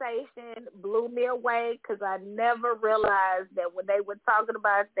conversation blew me away because I never realized that when they were talking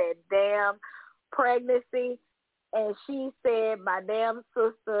about that damn pregnancy, and she said, my damn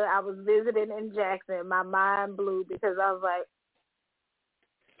sister, I was visiting in Jackson, my mind blew because I was like,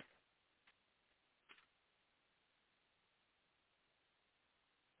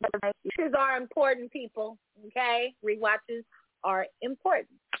 rewatches are important, people, okay? Rewatches are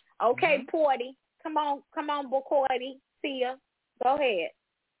important. Okay, Porty. Come on, Bocordy. See ya. Go ahead.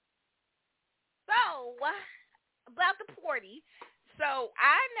 So, about the Porty. So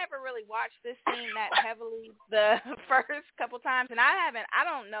I never really watched this scene that heavily the first couple times, and I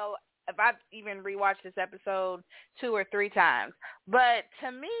don't know if I've even rewatched this episode 2 or 3 times. But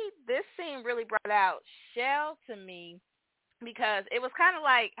to me, this scene really brought out Shell to me, because it was kind of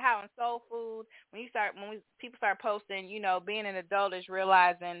like how in Soul Food, when people start posting, being an adult is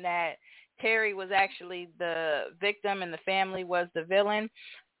realizing that Terry was actually the victim and the family was the villain.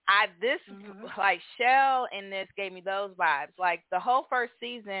 Like Shell in this gave me those vibes. Like the whole first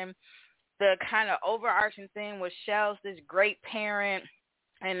season, the kind of overarching thing was Shell's this great parent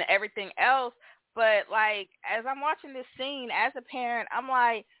and everything else. But like as I'm watching this scene as a parent, I'm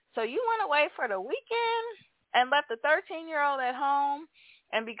like, so you went away for the weekend and left the 13-year-old at home,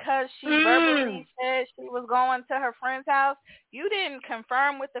 and because she verbally said she was going to her friend's house, you didn't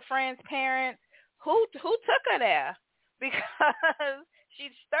confirm with the friend's parent who took her there, because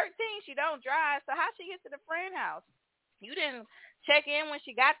she's 13, she don't drive, so how she get to the friend house? You didn't check in when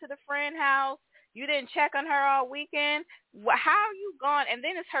she got to the friend house. You didn't check on her all weekend. How are you going? And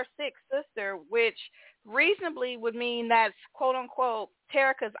then it's her sick sister, which reasonably would mean that's quote-unquote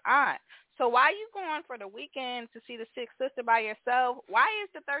Terica's aunt. So why are you going for the weekend to see the sick sister by yourself? Why is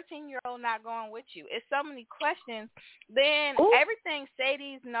the 13-year-old not going with you? It's so many questions. Then everything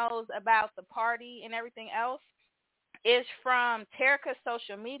Sadie knows about the party and everything else is from Terica's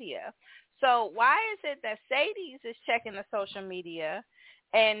social media. So why is it that Sadie's is checking the social media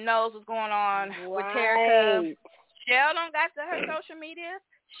and knows what's going on with Terica? Shell don't got to her social media.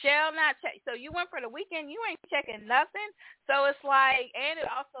 Shell not check. So you went for the weekend, you ain't checking nothing. So it's like, and it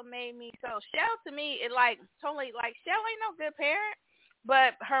also made me, so Shell to me, it like totally like Shell ain't no good parent,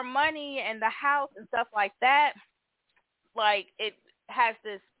 but her money and the house and stuff like that, like it has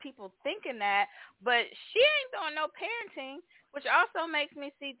this people thinking that, but she ain't doing no parenting, which also makes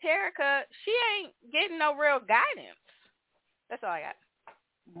me see Terica, she ain't getting no real guidance. That's all I got.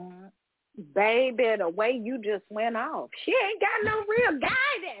 Baby, the way you just went off, she ain't got no real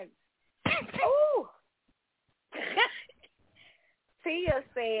guidance. Ooh. Tia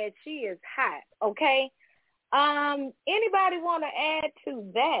said she is hot. Okay. Anybody want to add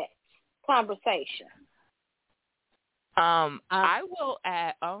to that conversation? I will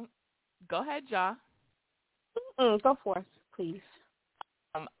add. Go ahead, Ja. Go for it, please.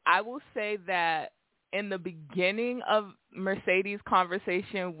 I will say that in the beginning of Mercedes'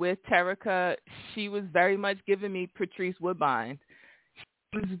 conversation with Terica, she was very much giving me Patrice Woodbine.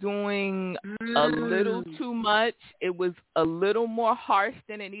 She was doing a little too much. It was a little more harsh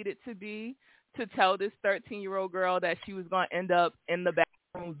than it needed to be to tell this 13-year-old girl that she was going to end up in the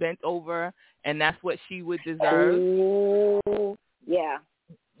bathroom bent over, and that's what she would deserve. Oh, yeah.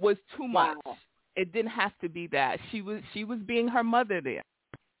 Was too much. Wow. It didn't have to be that. She was being her mother there.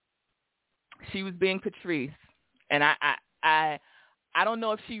 She was being Patrice, and I don't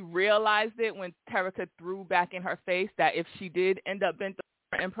know if she realized it when Terica threw back in her face that if she did end up bent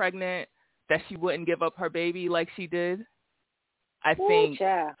over and pregnant, that she wouldn't give up her baby like she did. I think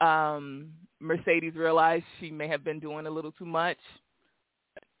Mercedes realized she may have been doing a little too much.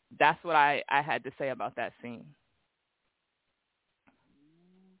 That's what I had to say about that scene.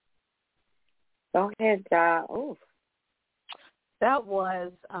 Go ahead, Oof. That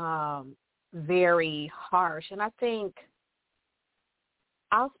was very harsh. And I think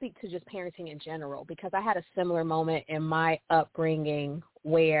I'll speak to just parenting in general, because I had a similar moment in my upbringing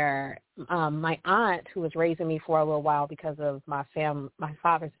where my aunt, who was raising me for a little while because of my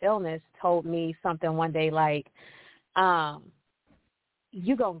father's illness, told me something one day like,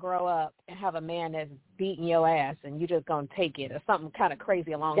 you going to grow up and have a man that's beating your ass and you just going to take it, or something kind of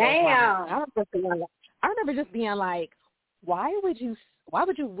crazy along those lines. I remember just being like, why would you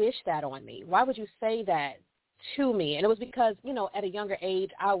wish that on me? Why would you say that to me? And it was because, at a younger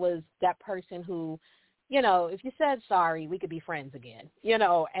age, I was that person who, if you said sorry, we could be friends again,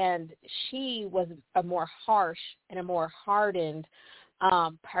 and she was a more harsh and a more hardened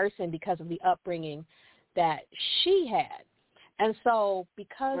person because of the upbringing that she had. And so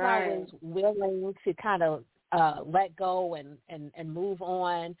because I was willing to kind of let go and move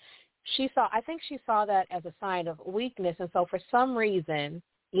on, I think she saw that as a sign of weakness. And so for some reason,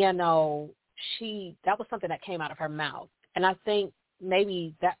 that was something that came out of her mouth. And I think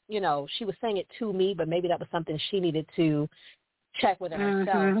maybe that, she was saying it to me, but maybe that was something she needed to check within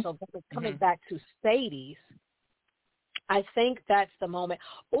herself. So coming back to Sadie's, I think that's the moment.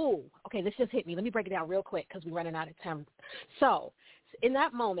 Oh, okay, this just hit me. Let me break it down real quick because we're running out of time. So in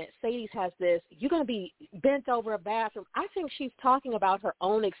that moment, Sadie's has this, you're going to be bent over a bathroom. I think she's talking about her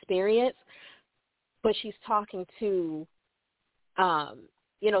own experience, but she's talking to,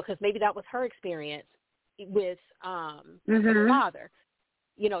 because maybe that was her experience. with her father.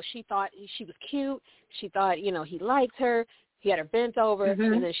 You know, she thought she was cute. She thought, you know, he liked her. He had her bent over,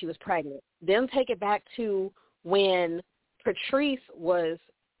 and then she was pregnant. Then take it back to when Patrice was,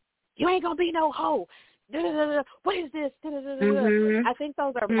 you ain't going to be no hoe. Da-da-da-da. What is this? Da-da-da-da-da. I think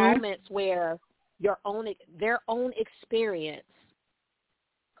those are moments where their own experience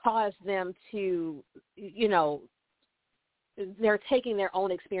caused them to, you know, they're taking their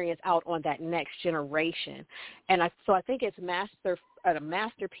own experience out on that next generation. And so I think it's a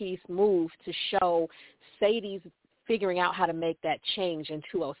masterpiece move to show Sadie's figuring out how to make that change in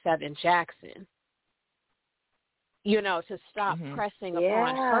 207 Jackson. You know, to stop pressing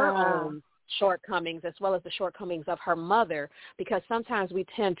upon her own shortcomings as well as the shortcomings of her mother, because sometimes we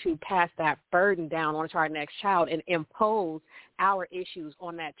tend to pass that burden down onto our next child and impose our issues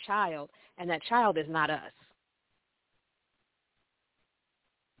on that child, and that child is not us.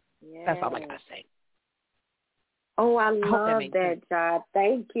 Yes. That's all I gotta say. Oh, I love that sense. job.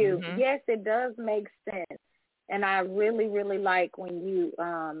 Thank you. Yes, it does make sense. And I really, really like when you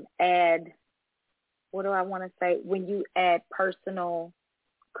add, what do I want to say? When you add personal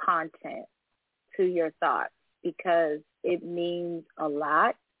content to your thoughts, because it means a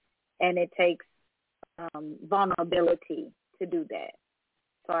lot and it takes vulnerability to do that.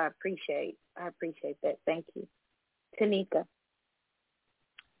 So I appreciate that. Thank you. Tanika.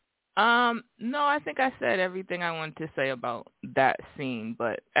 No, I think I said everything I wanted to say about that scene,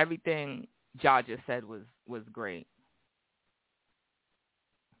 but everything Ja just said was great.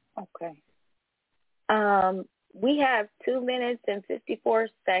 Okay. We have 2 minutes and 54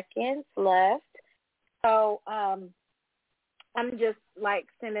 seconds left. So I'm just like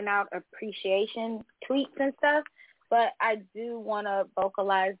sending out appreciation tweets and stuff, but I do want to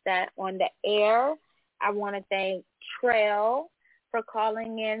vocalize that on the air. I want to thank Trail for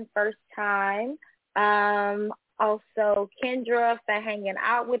calling in first time. Also Kendra for hanging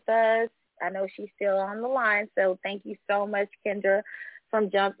out with us. I know she's still on the line, so thank you so much, Kendra,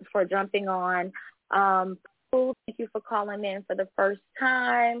 for jumping on. Thank you for calling in for the first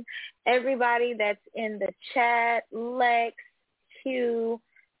time. Everybody that's in the chat, Lex, Q,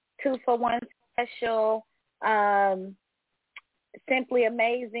 2 for 1 Special, Simply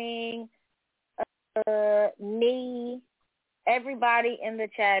Amazing, me, everybody in the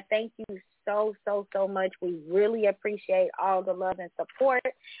chat, thank you so much. We really appreciate all the love and support.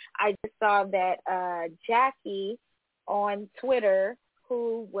 I just saw that Jackie on Twitter,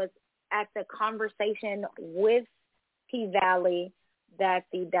 who was at the conversation with P-Valley that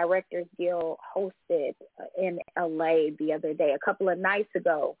the Directors Guild hosted in LA the other day, a couple of nights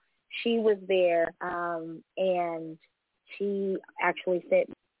ago, she was there, and she actually sent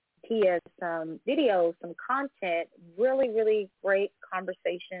Tia some videos, some content, really, really great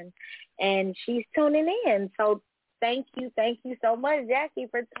conversation, and she's tuning in. So thank you so much, Jackie,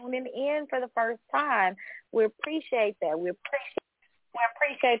 for tuning in for the first time. We appreciate that. We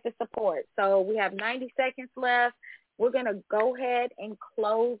appreciate the support. So we have 90 seconds left. We're going to go ahead and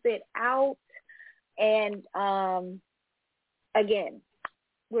close it out. And, again,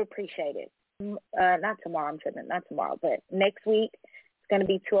 we appreciate it. Not tomorrow, but next week it's going to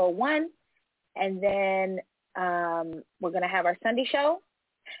be 201. And then we're going to have our Sunday show.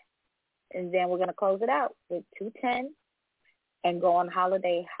 And then we're going to close it out with 210 and go on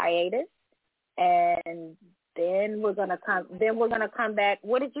holiday hiatus. And then we're gonna come back.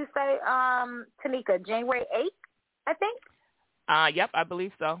 What did you say, Tanika? January 8th, I think. Yep, I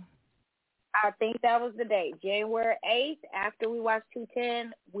believe so. I think that was the date, January 8th. After we watch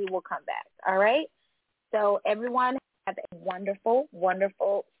 210, we will come back. All right. So everyone have a wonderful,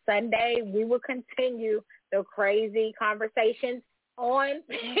 wonderful Sunday. We will continue the crazy conversations on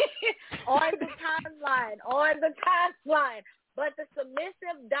on the timeline. But the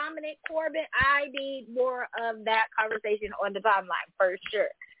submissive, dominant Corbin, I need more of that conversation on the timeline for sure.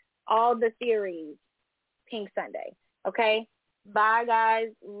 All the theories, Pink Sunday. Okay? Bye, guys.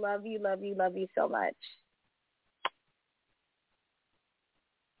 Love you so much.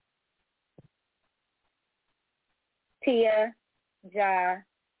 Tia, Ja,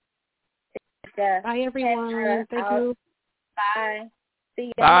 Jessica. Bye, everyone. Thank you. Bye. See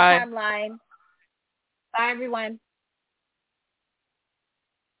you Bye. on the timeline. Bye, everyone.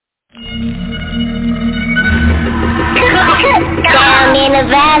 Down in the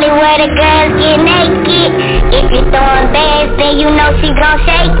valley where the girls get naked. If you throwing bags, then you know she gon'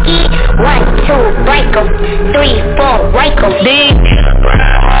 shake it. 1, 2, break 'em. 3, 4, rake 'em. Big grind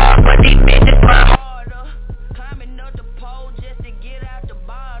hard, but these bitches grind harder. Climbing up the pole just to get out the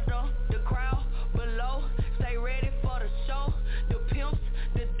bottom. The crowd below, stay ready for the show. The pimps,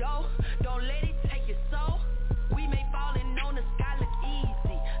 the dough, don't let it take your soul.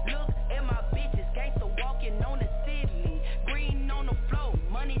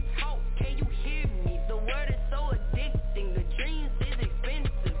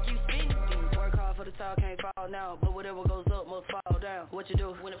 down now, but whatever goes up must fall down. What you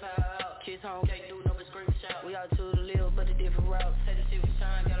do when the power out? Kids home, can't do no but scream and shout. We out to the live, but a different route. Say the shit was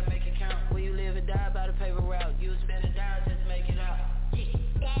shine, gotta make it count. When you live and die by the paper route, you spend it down just to make it out.